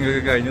എമിഗ്രേഷൻ ചെക്കിംഗ്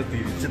ഒക്കെ കഴിഞ്ഞ്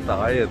തിരിച്ച്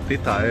താഴെ എത്തി.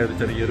 താഴെ ഒരു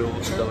ചെറിയൊരു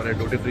എന്താ പറയുക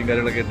ഡ്യൂട്ടി ഫ്രീ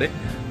കാര്യങ്ങളൊക്കെ ഉണ്ട്.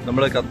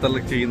 നമ്മൾ ഖത്തറിൽ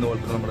ചെയ്യുന്ന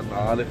പോലത്തെ നമ്മുടെ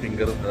 4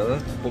 ഫിംഗർ, അതായത്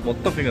ഇപ്പോൾ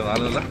മൊത്തം ഫിംഗർ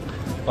 4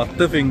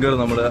 10 ഫിംഗർ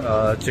നമ്മൾ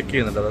ചെക്ക്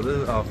ചെയ്യുന്നുണ്ട്. അതായത്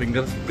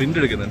ഫിംഗർ പ്രിൻ്റ്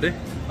എടുക്കുന്നുണ്ട്,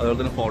 അതുപോലെ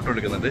തന്നെ ഫോട്ടോ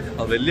എടുക്കുന്നുണ്ട്.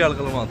 അത് വലിയ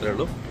ആൾക്കാർ മാത്രമേ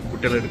ഉള്ളൂ,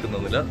 കുട്ടികളെ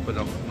എടുക്കുന്നില്ല.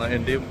 അപ്പോൾ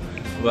എൻ്റെയും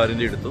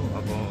ഭാര്യൻ്റെ എടുത്തു.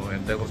 അപ്പോൾ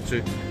എൻ്റെ കുറച്ച്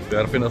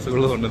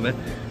വേർപ്പിനസുകൾ കൊണ്ട് തന്നെ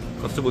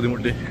കുറച്ച്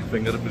ബുദ്ധിമുട്ടി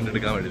ഫിംഗർ പ്രിൻ്റ്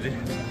എടുക്കാൻ വേണ്ടിയിട്ട്.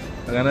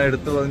 അങ്ങനെ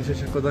എടുത്ത് അതിന്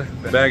ശേഷം ഇപ്പോൾ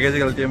ബാഗേജ്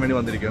കളക്ട് ചെയ്യാൻ വേണ്ടി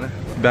വന്നിരിക്കുകയാണ്.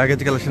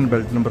 Baggage collection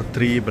belt number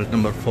 3, belt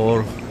number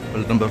 4,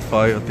 belt number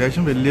 5.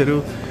 അത്യാവശ്യം വലിയൊരു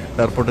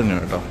എയർപോർട്ട്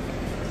തന്നെയാണ് കേട്ടോ.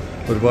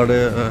 ഒരുപാട്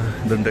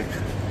ഇതുണ്ട്,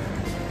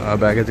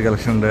 ബാഗേജ്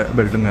കളക്ഷൻ്റെ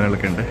ബെൽറ്റും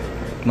കാര്യങ്ങളൊക്കെ ഉണ്ട്.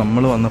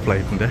 നമ്മൾ വന്ന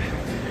ഫ്ലൈറ്റിൻ്റെ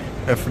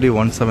FD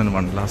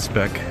 171 ലാസ്റ്റ്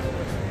ബാഗ്,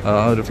 ആ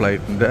ഒരു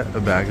ഫ്ലൈറ്റിൻ്റെ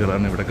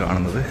ബാഗുകളാണ് ഇവിടെ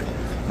കാണുന്നത്.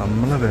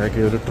 നമ്മളെ ബാഗ്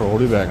ഒരു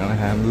ട്രോളി ബാഗാണ്,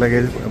 ഹാൻഡ്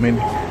ലഗേജ്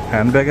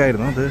ഹാൻഡ്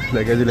ബാഗായിരുന്നു, അത്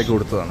ലഗേജിലേക്ക്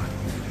കൊടുത്തതാണ്.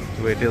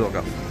 വെയിറ്റ് ചെയ്ത്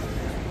നോക്കാം.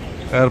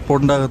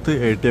 എയർപോർട്ടിൻ്റെ അകത്ത്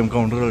ATM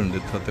കൗണ്ടറുകളുണ്ട്.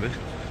 ഇത്തരത്തിൽ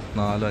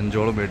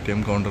 4-5ഓളം ATM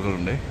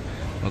കൗണ്ടറുകളുണ്ട്.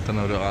 അതുപോലെ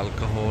തന്നെ ഒരു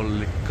ആൽക്കഹോൾ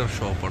ലിക്കർ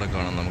ഷോപ്പ് അവിടെ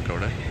കാണാം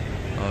നമുക്കവിടെ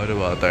ആ ഒരു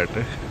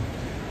ഭാഗത്തായിട്ട്.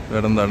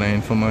 വേറെ എന്താണ്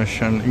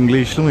ഇൻഫർമേഷൻ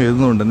ഇംഗ്ലീഷിലും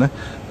എഴുതുന്നുണ്ട് തന്നെ,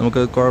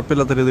 നമുക്ക്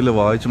കുഴപ്പമില്ലാത്ത രീതിയിൽ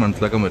വായിച്ച്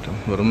മനസ്സിലാക്കാൻ പറ്റും.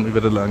 വെറും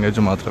ഇവരുടെ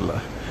ലാംഗ്വേജ് മാത്രമല്ല.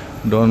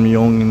 Don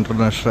Mueang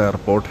international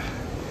airport.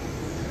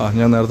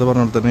 ഞാൻ നേരത്തെ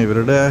പറഞ്ഞ പോലെ തന്നെ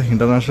ഇവരുടെ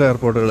ഇൻ്റർനാഷണൽ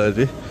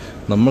എയർപോർട്ടുകളായിട്ട്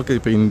നമുക്ക്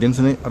ഇപ്പോൾ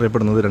ഇന്ത്യൻസിന്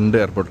അറിയപ്പെടുന്നത് 2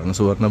 എയർപോർട്ടാണ്,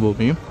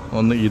 സുവർണഭൂമിയും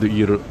ഒന്ന് ഈ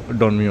ഒരു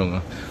ഡോൺ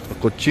മിയോങ്.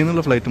 കൊച്ചിയിൽ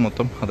നിന്നുള്ള ഫ്ലൈറ്റ്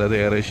മൊത്തം, അതായത്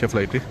air Asia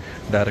flight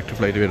direct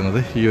flight വരുന്നത്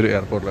ഈ ഒരു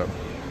എയർപോർട്ടിലാണ്.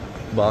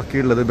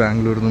 ബാക്കിയുള്ളത്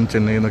ബാംഗ്ലൂരിൽ നിന്നും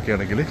ചെന്നൈയിൽ നിന്നൊക്കെ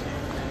ആണെങ്കിൽ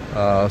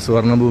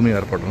സുവർണഭൂമി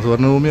എയർപോർട്ടാണ്.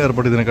 സുവർണഭൂമി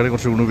എയർപോർട്ട് ഇതിനേക്കാളും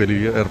കുറച്ചും കൂടി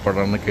വലിയ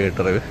എയർപോർട്ടാണെന്ന്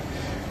കേട്ടറിവ്.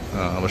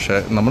 പക്ഷേ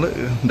നമ്മൾ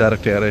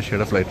ഡയറക്റ്റ് എയർ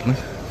ഏഷ്യയുടെ ഫ്ലൈറ്റിന്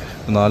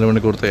 4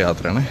 മണിക്കൂറത്തെ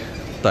യാത്രയാണ്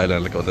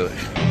തായ്ലാൻഡിലേക്ക് വന്നത്.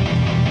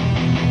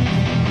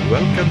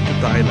 Welcome to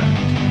Thailand.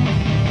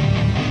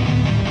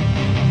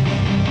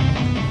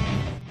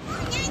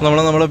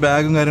 നമ്മളെ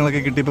ബാഗും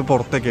കാര്യങ്ങളൊക്കെ കിട്ടി ഇപ്പോൾ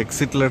പുറത്തേക്ക്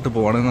എക്സിറ്റിലായിട്ട്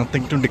പോവാണ്.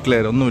 നത്തിങ് ടു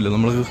ഡിക്ലെയർ, ഒന്നുമില്ല.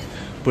 നമ്മൾ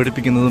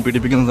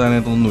പിടിപ്പിക്കുന്ന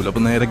സാധനത്തൊന്നുമില്ല.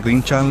 അപ്പോൾ നേരെ ഗ്രീൻ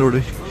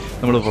ചാനലിലൂടെ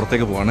നമ്മൾ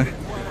പുറത്തേക്ക് പോവാണ്.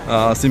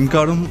 സിം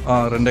കാർഡും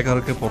റെൻ്റേ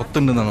കാറൊക്കെ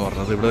പുറത്തുണ്ടെന്നാണ്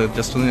പറഞ്ഞത്. ഇവിടെ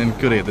ജസ്റ്റ് ഒന്ന്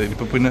എൻക്വയറി ചെയ്ത്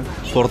ഇപ്പോൾ പിന്നെ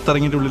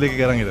പുറത്തിറങ്ങിയിട്ട് ഉള്ളിലേക്ക്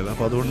കയറാൻ കഴിയില്ല.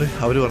 അപ്പോൾ അതുകൊണ്ട്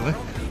അവർ പറഞ്ഞ്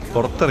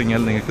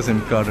പുറത്തിറങ്ങിയാൽ നിങ്ങൾക്ക് സിം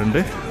കാർഡുണ്ട്,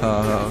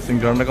 സിം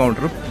കാർഡിൻ്റെ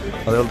കൗണ്ടറും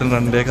അതുപോലെ തന്നെ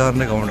റെൻ്റേ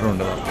കാറിൻ്റെ കൗണ്ടറും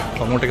ഉണ്ട്.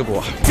 അപ്പോൾ അങ്ങോട്ടേക്ക്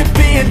പോവാം.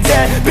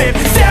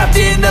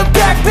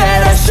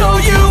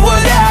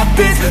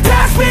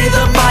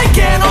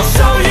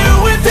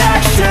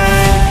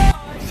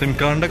 സിം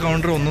കാർഡിൻ്റെ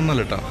കൗണ്ടർ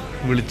ഒന്നൊന്നല്ല കേട്ടോ,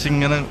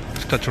 വിളിച്ചിങ്ങനെ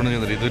ടച്ച്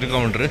ചെയ്തിട്ട് ഇതൊരു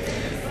കൗണ്ടർ.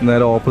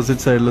 നേരെ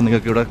ഓപ്പോസിറ്റ് സൈഡിൽ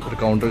നിങ്ങൾക്ക് ഇവിടെ ഒരു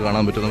കൗണ്ടർ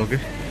കാണാൻ പറ്റും. നമുക്ക്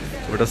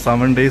ഇവിടെ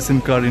 7 days SIM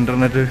card,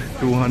 internet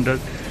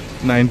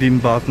 219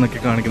 Baat എന്നൊക്കെ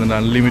കാണിക്കുന്നുണ്ട്.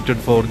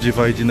 അൺലിമിറ്റഡ് 4G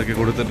 5G എന്നൊക്കെ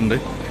കൊടുത്തിട്ടുണ്ട്.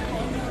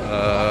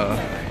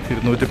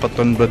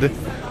 219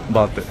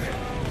 ബാത്ത്.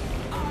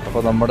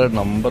 അപ്പോൾ നമ്മുടെ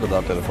നമ്പർ ഇതാ,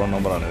 ടെലിഫോൺ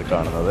നമ്പറാണ് ഇത്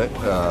കാണുന്നത്.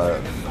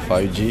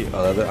 5G,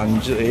 അതായത്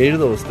 7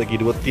 ദിവസത്തേക്ക്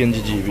 25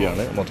 GB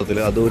ആണ് മൊത്തത്തിൽ.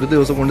 അത് ഒരു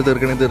ദിവസം കൊണ്ട്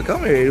തീർക്കണമെങ്കിൽ തീർക്കാം,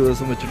 7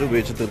 ദിവസം വെച്ചിട്ട്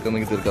ഉപയോഗിച്ച്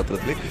തീർക്കണമെങ്കിൽ തീർക്കാം.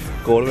 അത്രത്തിൽ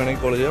കോൾ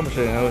വേണമെങ്കിൽ കോൾ ചെയ്യാം.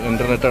 പക്ഷേ ഞാൻ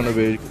ഇൻ്റർനെറ്റാണ്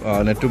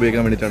നെറ്റ്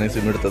ഉപയോഗിക്കാൻ വേണ്ടിയിട്ടാണ് ഈ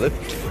സിം എടുത്തത്.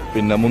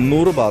 പിന്നെ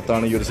 300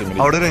 ബാത്താണ് ഈ ഒരു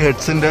സിമ്മിൽ. അവിടെ ഒരു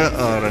ഹെഡ്സിൻ്റെ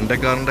റെൻ്റേ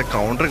കാറിൻ്റെ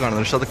കൗണ്ടർ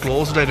കാണുന്നത്, പക്ഷേ അത്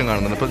ക്ലോസ്ഡ് ആയിട്ടും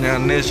കാണുന്നുണ്ട്. അപ്പോൾ ഞാൻ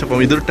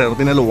അന്വേഷിച്ചപ്പോൾ ഇതൊരു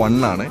ടെർമിനൽ 1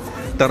 ആണ്.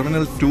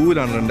 ടെർമിനൽ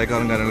 2-ലാണ് റെൻ്റേ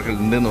കാറും കാര്യങ്ങളൊക്കെ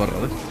ഉണ്ടെന്ന്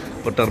പറഞ്ഞത്.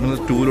 അപ്പോൾ ടെർമിനൽ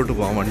 2-ലോട്ട്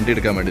പോകാം വണ്ടി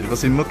എടുക്കാൻ വേണ്ടി. ഇപ്പോൾ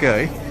സിമ്മൊക്കെ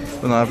ആയി.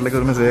 ഇപ്പോൾ നാട്ടിലേക്ക്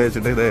ഒരു മെസ്സേജ്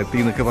അയച്ചിട്ട് ഇത് എത്തി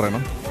എന്നൊക്കെ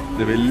പറയണം.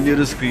 ഇത്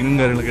വലിയൊരു സ്ക്രീനും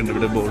കാര്യങ്ങളൊക്കെ ഉണ്ട്.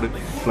 ഇവിടെ ബോർഡ്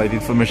ഫ്ലൈറ്റ്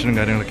ഇൻഫർമേഷനും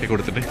കാര്യങ്ങളൊക്കെ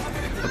കൊടുത്തിട്ട്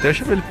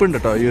അത്യാവശ്യം വലിപ്പമുണ്ട്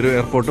കേട്ടോ ഈ ഒരു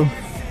എയർപോർട്ടും.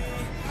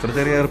 ഇത്ര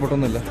ചെറിയ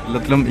എയർപോർട്ടൊന്നുമില്ല.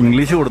 എല്ലാത്തിലും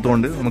ഇംഗ്ലീഷ്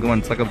കൊടുത്തുകൊണ്ട് നമുക്ക്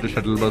മനസ്സിലാക്കാൻ പറ്റും.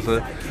 Shuttle bus,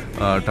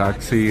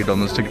 taxi,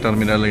 domestic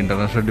terminal,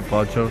 international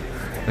departure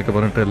എന്നൊക്കെ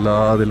പറഞ്ഞിട്ട് എല്ലാ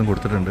ഇതിലും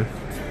കൊടുത്തിട്ടുണ്ട്.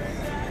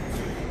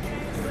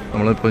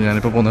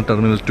 ഞാനിപ്പോൾ പോകുന്ന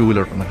ടെർമിനൽ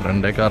 2-ലോട്ടാണ്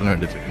റെൻ്റേ കാറിന്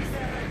വേണ്ടിയിട്ട്.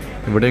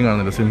 ഇവിടെയും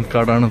കാണുന്നില്ല, സിം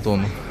കാർഡാണെന്ന്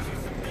തോന്നുന്നു.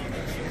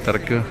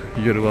 തിരക്ക്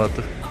ഈ ഒരു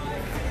ഭാഗത്ത്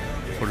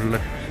ഫുള്ള്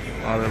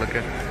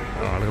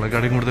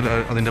ആളുകളെക്കാളും കൂടുതൽ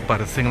അതിൻ്റെ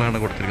പരസ്യങ്ങളാണ്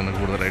കൊടുത്തിരിക്കുന്നത്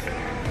കൂടുതലായിട്ട്.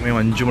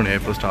 5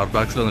 മണിയായപ്പോൾ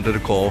സ്റ്റാർബക്സിൽ വന്നിട്ട്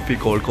ഒരു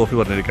കോൾഡ് കോഫി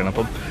പറഞ്ഞിരിക്കുകയാണ്.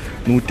 അപ്പം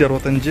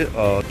 165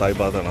 തായ്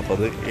ബാത്താണ്. അപ്പോൾ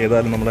അത്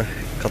ഏതായാലും നമ്മുടെ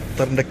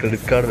ഖത്തറിൻ്റെ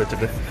ക്രെഡിറ്റ് കാർഡ്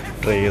വെച്ചിട്ട്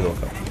ട്രൈ ചെയ്ത്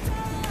നോക്കാം,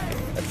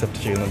 അക്സെപ്റ്റ്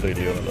ചെയ്യുന്നുണ്ടോ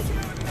ഇല്ലയോ എന്നുള്ളത്.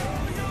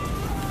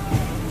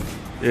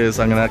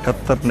 അങ്ങനെ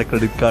ഖത്തറിൻ്റെ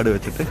ക്രെഡിറ്റ് കാർഡ്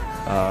വെച്ചിട്ട്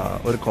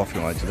ഒരു കോഫി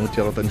വാങ്ങിച്ചു.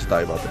 165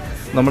 തായ് ബാത്ത്.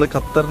 നമ്മൾ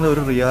ഖത്തറിൻ്റെ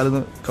ഒരു റിയാലിന്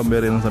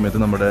കമ്പയർ ചെയ്യുന്ന സമയത്ത്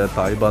നമ്മുടെ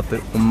തായ് ബാത്ത്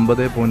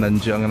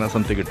 9.5 അങ്ങനെ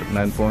സംതിങ് കിട്ടും.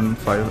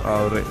 9.5 ആ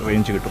ഒരു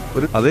റേഞ്ച് കിട്ടും.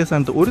 അതേ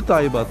സ്ഥാനത്ത് ഒരു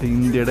തായ് ബാത്ത്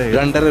ഇന്ത്യയുടെ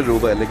 2.5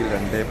 രൂപ അല്ലെങ്കിൽ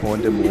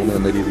 2.3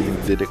 എന്ന രീതിയിൽ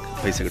ഇന്ത്യയുടെ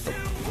പൈസ കിട്ടും.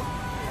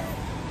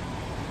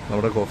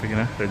 നമ്മുടെ കോഫി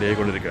ഇങ്ങനെ റെഡി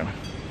ആയിക്കൊണ്ടിരിക്കുകയാണ്.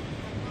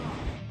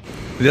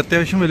 ഇത്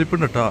അത്യാവശ്യം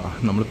വലിപ്പുണ്ട് കേട്ടോ.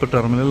 നമ്മളിപ്പോൾ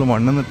ടെർമിനൽ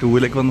 1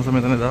 2-ലേക്ക് വന്ന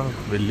സമയത്ത് തന്നെ ഇതാ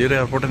വലിയൊരു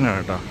എയർപോർട്ട്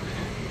തന്നെയാണ് കേട്ടോ.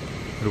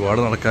 ഒരുപാട്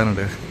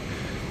നടക്കാനുണ്ട്.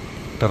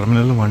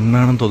 ടെർമിനൽ 1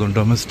 ആണെന്ന് തോന്നുന്നു.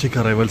 ഡൊമസ്റ്റിക്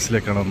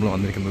അറൈവൽസിലേക്കാണ് നമ്മൾ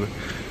വന്നിരിക്കുന്നത്.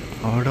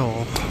 അവിടെ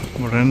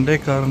റെൻ്റേ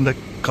കാറിൻ്റെ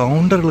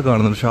കൗണ്ടറുകൾ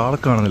കാണുന്നുണ്ട്, പക്ഷേ ആളെ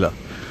കാണുന്നില്ല.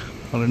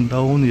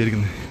 അതുണ്ടാവും എന്ന്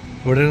വിചാരിക്കുന്നത്.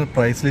 ഇവിടെ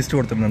പ്രൈസ് ലിസ്റ്റ്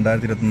കൊടുത്തിട്ടുണ്ട്.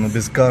 2021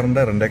 ബിസ്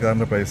കാറിൻ്റെ റെൻ്റേ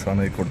കാറിൻ്റെ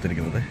പ്രൈസാണ്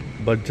കൊടുത്തിരിക്കുന്നത്.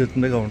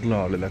 ബഡ്ജറ്റിൻ്റെ കൗണ്ടറിൽ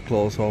ആളില്ല.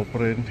 ക്ലോസ്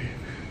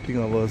ഓപ്പറേറ്റിംഗ്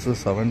അവേഴ്സ്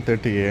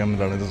 7:30 AM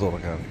ഇത്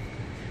തുറക്കാൻ.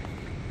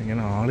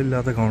 ഇങ്ങനെ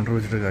ആളില്ലാത്ത കൗണ്ടർ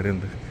വെച്ചിട്ട് കാര്യം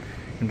എന്ത്?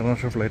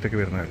 ഇൻ്റർനാഷണൽ ഫ്ലൈറ്റൊക്കെ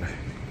വരുന്നതല്ലേ,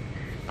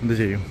 എന്ത്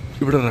ചെയ്യും?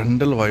 ഇവിടെ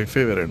റെൻ്റൽ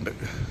വൈഫൈ വരെ ഉണ്ട്.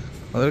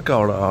 അതൊക്കെ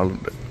അവിടെ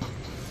ആളുണ്ട്.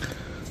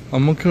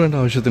 നമുക്ക് വേണ്ട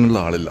ആവശ്യത്തിനുള്ള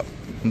ആളില്ല.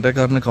 എൻ്റെ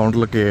കാറിൻ്റെ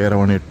കൗണ്ടറിലൊക്കെ 7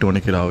 മണി 8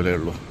 മണിക്ക് രാവിലെ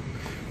ഉള്ളൂ.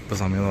 ഇപ്പോൾ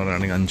സമയം എന്ന്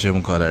പറയുകയാണെങ്കിൽ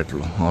 5:45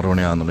 6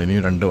 മണിയാകുന്നുള്ളൂ. ഇനി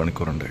 2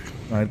 മണിക്കൂറുണ്ട്.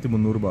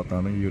 1300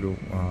 ബാത്താണ് ഈ ഒരു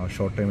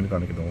ഷോർട്ട് ടൈമിൽ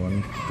കാണിക്കുന്നത്. 1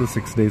 to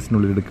 6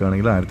 ഡേയ്സിനുള്ളിൽ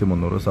എടുക്കുകയാണെങ്കിൽ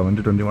 1300. 7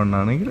 to 21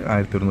 ആണെങ്കിൽ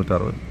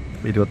 1160.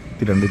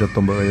 22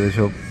 29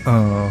 ഏകദേശം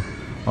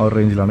ആ ഒരു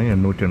റേഞ്ചിലാണ്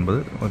 880.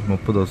 ഒരു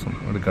 30 ദിവസം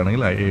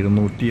എടുക്കുകയാണെങ്കിൽ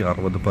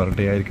 760 പെർ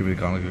ഡേ ആയിരിക്കും ഇത്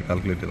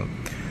കാൽക്കുലേറ്റ് ചെയ്യുന്നത്.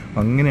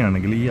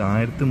 അങ്ങനെയാണെങ്കിൽ ഈ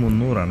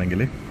 1300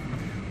 ആണെങ്കിൽ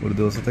ഒരു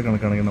ദിവസത്തെ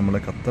കണക്കാണെങ്കിൽ നമ്മളെ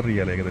ഖത്തർ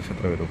റിയാൽ ഏകദേശം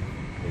എത്ര വരും?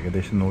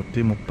 ഏകദേശം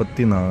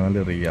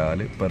 134 റിയാൽ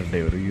പെർ ഡേ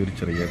വരും ഈ ഒരു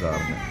ചെറിയ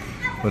കാറിന്.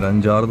 ഒരു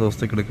 5-6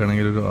 ദിവസത്തേക്ക്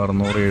എടുക്കുകയാണെങ്കിൽ ഒരു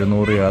 600-700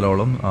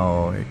 റിയാലോളം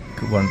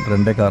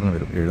 2 കാറിന്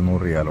വരും, 700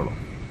 റിയാലോളം.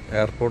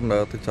 എയർപോർട്ടിൻ്റെ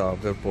അകത്ത്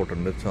ചാർജർ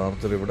പോർട്ടുണ്ട്.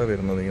 ചാർജർ ഇവിടെ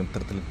വരുന്നത്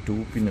ഇത്തരത്തിൽ 2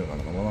 പിന്ന്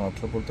കാണും. നമ്മുടെ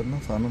നാട്ടിലെ പോലെ തന്നെ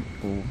സാധനം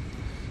പോവും.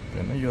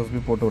 പിന്നെ USB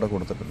പോർട്ട് ഇവിടെ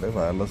കൊടുത്തിട്ടുണ്ട്.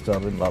 വയർലെസ്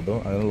ചാർജിങ് അതും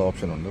അതിനുള്ള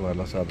ഓപ്ഷനുണ്ട്,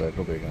 വയർലെസ്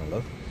ചാർജായിട്ട്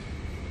ഉപയോഗിക്കാനുള്ളത്.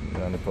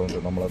 ഞാനിപ്പോൾ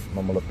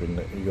നമ്മളെ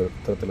പിന്നെ ഈ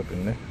ഇത്തരത്തിലെ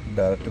പിന്നെ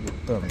ഡയറക്റ്റ്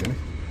കുത്താണെങ്കിൽ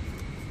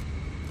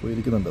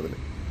പോയിരിക്കുന്നുണ്ട്. അതിൽ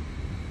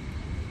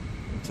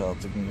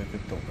ചാർജിങ്ങിലേക്ക്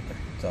നോക്കട്ടെ,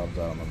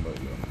 ചാർജ് ആകുന്നുണ്ടോ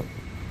ഇല്ല.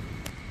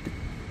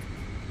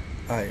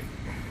 ആയി.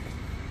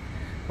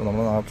 അപ്പോൾ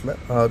നമ്മുടെ നാട്ടിലെ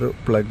ആ ഒരു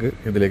പ്ലഗ്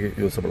ഇതിലേക്ക്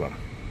യൂസബിളാണ്.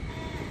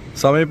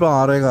 സമയം ഇപ്പോൾ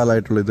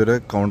 6:15 ഇതുവരെ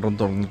കൗണ്ടറും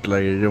തുറന്നിട്ടില്ല.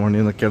 7 മണി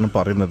എന്നൊക്കെയാണ്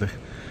പറയുന്നത്.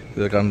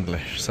 ഇത്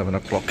കണ്ടില്ലേ 7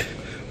 o'clock.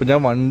 അപ്പോൾ ഞാൻ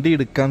വണ്ടി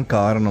എടുക്കാൻ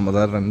കാരണം,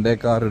 അതായത് 2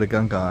 കാർ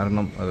എടുക്കാൻ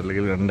കാരണം,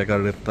 അതല്ലെങ്കിൽ 2 കാർ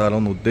എടുത്താലോ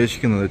എന്ന്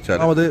ഉദ്ദേശിക്കുന്നത്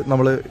വെച്ചാൽ അത്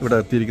നമ്മൾ ഇവിടെ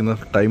എത്തിയിരിക്കുന്ന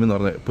ടൈം എന്ന്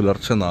പറഞ്ഞാൽ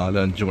പുലർച്ചെ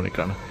 4-5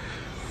 മണിക്കാണ്.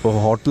 അപ്പോൾ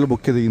ഹോട്ടൽ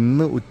ബുക്ക് ചെയ്ത്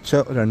ഇന്ന് ഉച്ച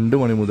 2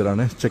 മണി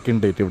മുതലാണ് ചെക്ക് ഇൻ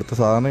ഡേറ്റ്. ഇവിടുത്തെ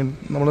സാധാരണ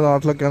നമ്മുടെ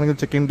നാട്ടിലൊക്കെ ആണെങ്കിൽ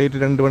ചെക്ക് ഇൻ ഡേറ്റ്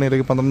 2 മണി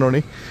അല്ലെങ്കിൽ 12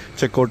 മണി,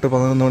 ചെക്കൗട്ട്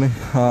 11 മണി,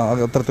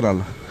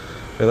 അത്തരത്തിലാണല്ലോ.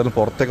 ഏതായാലും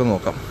പുറത്തേക്ക്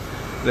നോക്കാം.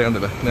 ഇത്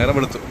കണ്ടില്ലേ, നേരം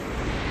വെളുത്തു.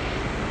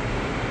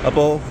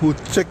 അപ്പോൾ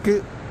ഉച്ചയ്ക്ക്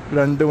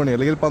 2 മണി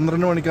അല്ലെങ്കിൽ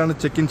 12 മണിക്കാണ്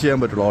ചെക്ക് ഇൻ ചെയ്യാൻ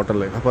പറ്റുള്ളൂ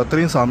ഹോട്ടലിൽ. അപ്പോൾ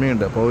അത്രയും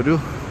സമയമുണ്ട്. അപ്പോൾ ഒരു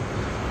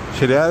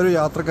ശരിയായൊരു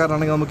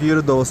യാത്രക്കാരാണെങ്കിൽ നമുക്ക് ഈ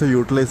ഒരു ദിവസം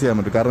യൂട്ടിലൈസ് ചെയ്യാൻ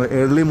പറ്റും. കാരണം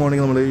ഏർലി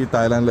മോർണിംഗ് നമ്മൾ ഈ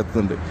തായ്ലാൻഡിൽ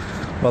എത്തുന്നുണ്ട്.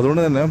 അപ്പോൾ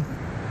അതുകൊണ്ട് തന്നെ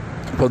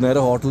ഇപ്പോൾ നേരെ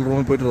ഹോട്ടൽ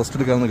റൂമിൽ പോയിട്ട് റെസ്റ്റ്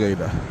എടുക്കാനൊന്നും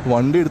കഴിയില്ല.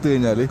 വണ്ടി എടുത്തു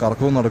കഴിഞ്ഞാൽ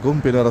കറക്കവും നടക്കും,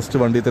 പിന്നെ റെസ്റ്റ്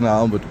വണ്ടിയിൽ തന്നെ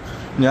ആകാൻ പറ്റും.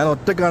 ഞാൻ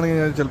ഒറ്റക്കാണെങ്കിൽ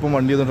ഞാൻ ചിലപ്പോൾ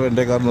വണ്ടി എന്നിട്ട്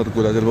 2 കാർ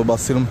നിർത്തില്ല, ചിലപ്പോൾ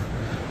ബസ്സിനും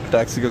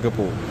ടാക്സിക്കൊക്കെ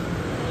പോകും.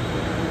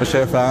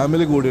 പക്ഷേ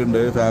ഫാമിലി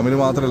കൂടിയുണ്ട്, ഫാമിലി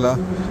മാത്രമല്ല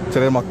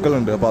ചെറിയ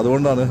മക്കളുണ്ട്. അപ്പോൾ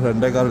അതുകൊണ്ടാണ്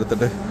 2 കാർ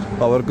എടുത്തിട്ട്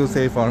അവർക്ക്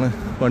സേഫാണ്,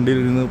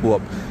 വണ്ടിയിലിരുന്ന്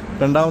പോവാം.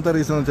 രണ്ടാമത്തെ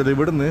റീസൺ എന്ന് വെച്ചാൽ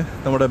ഇവിടുന്ന്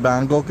നമ്മുടെ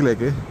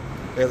ബാങ്കോക്കിലേക്ക്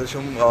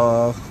ഏകദേശം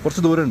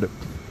കുറച്ച് ദൂരമുണ്ട്.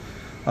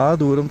 ആ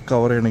ദൂരം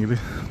കവർ ചെയ്യണമെങ്കിൽ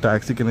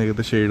ടാക്സിക്ക്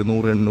ഏകദേശം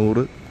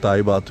 700-800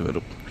 തായ് ബാത്ത്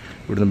വരും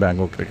ഇവിടുന്ന്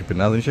ബാങ്കോക്കിലേക്ക്.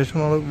 പിന്നെ അതിനുശേഷം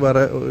നമ്മൾ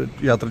വേറെ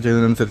യാത്ര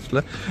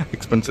ചെയ്യുന്നതിനനുസരിച്ചുള്ള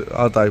എക്സ്പെൻസ്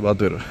ആ തായ്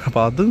ബാത്ത് വരും.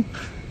 അപ്പോൾ അത്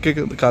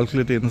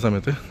കാൽക്കുലേറ്റ് ചെയ്യുന്ന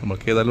സമയത്ത്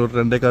നമുക്ക് ഏതായാലും ഒരു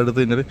 2 കാർ എടുത്ത്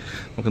കഴിഞ്ഞാൽ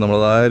നമുക്ക്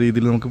നമ്മളതായ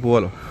രീതിയിൽ നമുക്ക്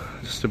പോകാമല്ലോ.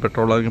 ജസ്റ്റ്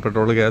പെട്രോളാണെങ്കിൽ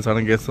പെട്രോൾ, ഗ്യാസ്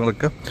ആണെങ്കിൽ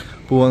ഗ്യാസുകളൊക്കെ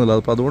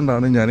പോകാമെന്നുള്ളത്. അപ്പോൾ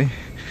അതുകൊണ്ടാണ് ഞാൻ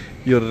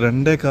ഈ ഒരു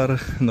 2 കാർ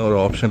എന്ന ഒരു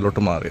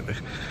ഓപ്ഷനിലോട്ട് മാറിയത്.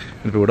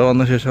 ഇപ്പോൾ ഇവിടെ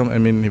വന്ന ശേഷം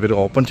ഇവർ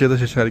ഓപ്പൺ ചെയ്ത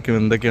ശേഷമായിരിക്കും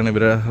എന്തൊക്കെയാണ്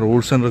ഇവരെ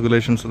റൂൾസ് ആൻഡ്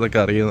റെഗുലേഷൻസ് ഇതൊക്കെ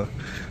അറിയുന്നത്,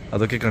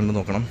 അതൊക്കെ കണ്ടു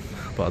നോക്കണം.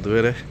 അപ്പോൾ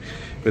അതുവരെ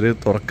ഇവർ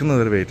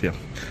തുറക്കുന്നവരെ വെയിറ്റ് ചെയ്യാം.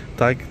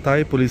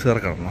 തായ് പോലീസുകാർ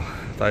കാണണം.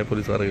 തായ്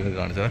പോലീസുകാരെ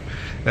കാണിച്ചാൽ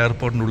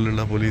എയർപോർട്ടിൻ്റെ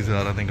ഉള്ളിലുള്ള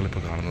പോലീസുകാരാണ്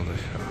നിങ്ങളിപ്പോൾ കാണുന്നത്.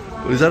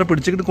 പോലീസുകാരെ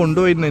പിടിച്ചിട്ട്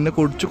കൊണ്ടുപോയിരുന്നു, എന്നെ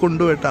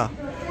കൊണ്ടുപോയിട്ടാ,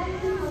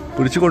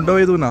 പിടിച്ച്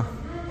കൊണ്ടുപോയതുനാ.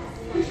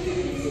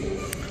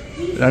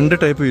 2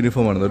 ടൈപ്പ്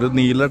യൂണിഫോമാണ്. ഒരു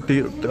നീല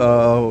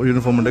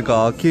യൂണിഫോമുണ്ട്,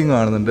 കാക്കിയും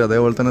കാണുന്നുണ്ട്,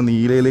 അതേപോലെ തന്നെ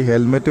നീലയിൽ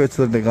ഹെൽമെറ്റ്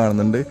വെച്ചിട്ട്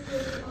കാണുന്നുണ്ട്.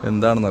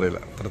 എന്താണെന്നറിയില്ല,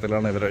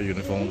 അത്തരത്തിലാണ് ഇവരെ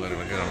യൂണിഫോമും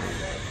കാര്യങ്ങളൊക്കെ കാണുന്നത്.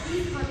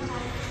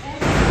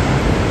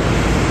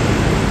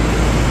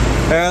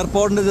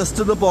 എയർപോർട്ടിൻ്റെ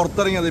ജസ്റ്റ് ഇത്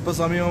പുറത്തിറങ്ങിയത്. ഇപ്പോൾ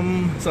സമയം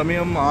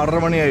 6:30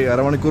 മണിയായി.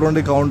 അരമണിക്കൂർ കൊണ്ട്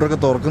കൗണ്ടറൊക്കെ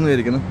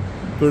തുറക്കുന്നതായിരിക്കുന്നു.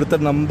 ഇപ്പോൾ ഇവിടുത്തെ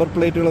നമ്പർ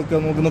പ്ലേറ്റുകളൊക്കെ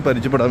നമുക്കൊന്ന്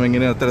പരിചയപ്പെടാം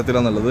എങ്ങനെയാണ്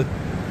അത്തരത്തിലാണെന്നുള്ളത്.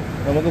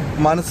 നമുക്ക്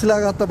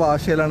മനസ്സിലാകാത്ത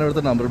ഭാഷയിലാണ്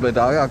ഇവിടുത്തെ നമ്പർ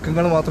പ്ലേറ്റ്. ആകെ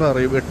അക്കങ്ങൾ മാത്രം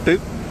അറിയും, 8,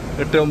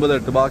 9,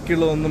 8.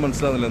 ബാക്കിയുള്ളതൊന്നും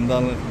മനസ്സിലാകുന്നില്ല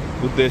എന്താണ്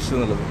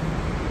ഉദ്ദേശിച്ചതെന്നുള്ളത്.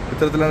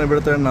 ഇത്തരത്തിലാണ്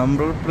ഇവിടുത്തെ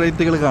നമ്പർ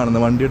പ്ലേറ്റുകൾ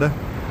കാണുന്നത്. വണ്ടിയുടെ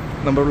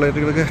നമ്പർ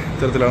പ്ലേറ്റുകളൊക്കെ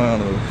ഇത്തരത്തിലാണ്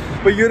കാണുന്നത്.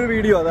 അപ്പോൾ ഈ ഒരു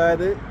വീഡിയോ,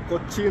 അതായത്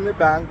കൊച്ചിയിൽ നിന്ന്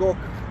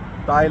ബാങ്കോക്ക്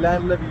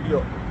തായ്ലാൻഡിലെ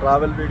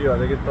ട്രാവൽ വീഡിയോ,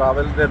 അല്ലെങ്കിൽ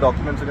ട്രാവലിൻ്റെ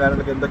ഡോക്യുമെൻറ്റ്സും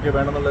കാര്യങ്ങളൊക്കെ എന്തൊക്കെ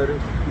വേണമെന്നുള്ളൊരു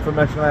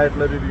ഇൻഫർമേഷൻ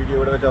ആയിട്ടുള്ളൊരു വീഡിയോ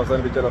ഇവിടെ വെച്ച്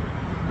അവസാനിപ്പിച്ചാലോ.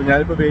 അപ്പോൾ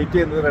ഞാനിപ്പോൾ വെയിറ്റ്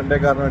ചെയ്യുന്നത് 2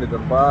 കാറിന്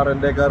വേണ്ടിയിട്ടാണ്. അപ്പോൾ ആ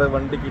 2 കാർ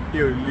വണ്ടി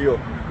കിട്ടിയോ ഇല്ലയോ,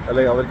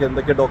 അല്ലെങ്കിൽ അവർക്ക്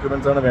എന്തൊക്കെ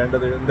ഡോക്യുമെൻറ്റ്സ് ആണ്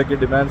വേണ്ടത്, എന്തൊക്കെ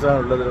ഡിമാൻഡ്സ് ആണ്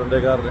ഉള്ളത്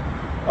 2 കാറിന്,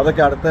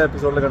 അതൊക്കെ അടുത്ത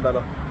എപ്പിസോഡിൽ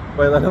കണ്ടാലോ.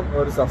 അപ്പോൾ ഏതായാലും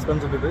ഒരു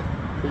സസ്പെൻസ് ഇട്ടിട്ട്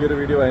ഈ ഒരു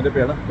വീഡിയോ അതിൻ്റെ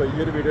ചെയ്യണം. അപ്പോൾ ഈ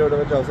ഒരു വീഡിയോ ഇവിടെ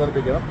വെച്ച്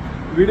അവസാനിപ്പിക്കണം.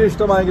 വീഡിയോ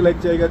ഇഷ്ടമായെങ്കിൽ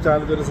ലൈക്ക് ചെയ്യുക,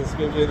 ചാനൽ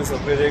സബ്സ്ക്രൈബ്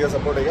ചെയ്യുക,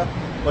 സപ്പോർട്ട് ചെയ്യുക.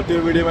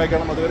 മറ്റൊരു വീഡിയോ ആയി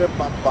കാണാം. അതുവരെ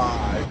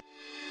ബൈ.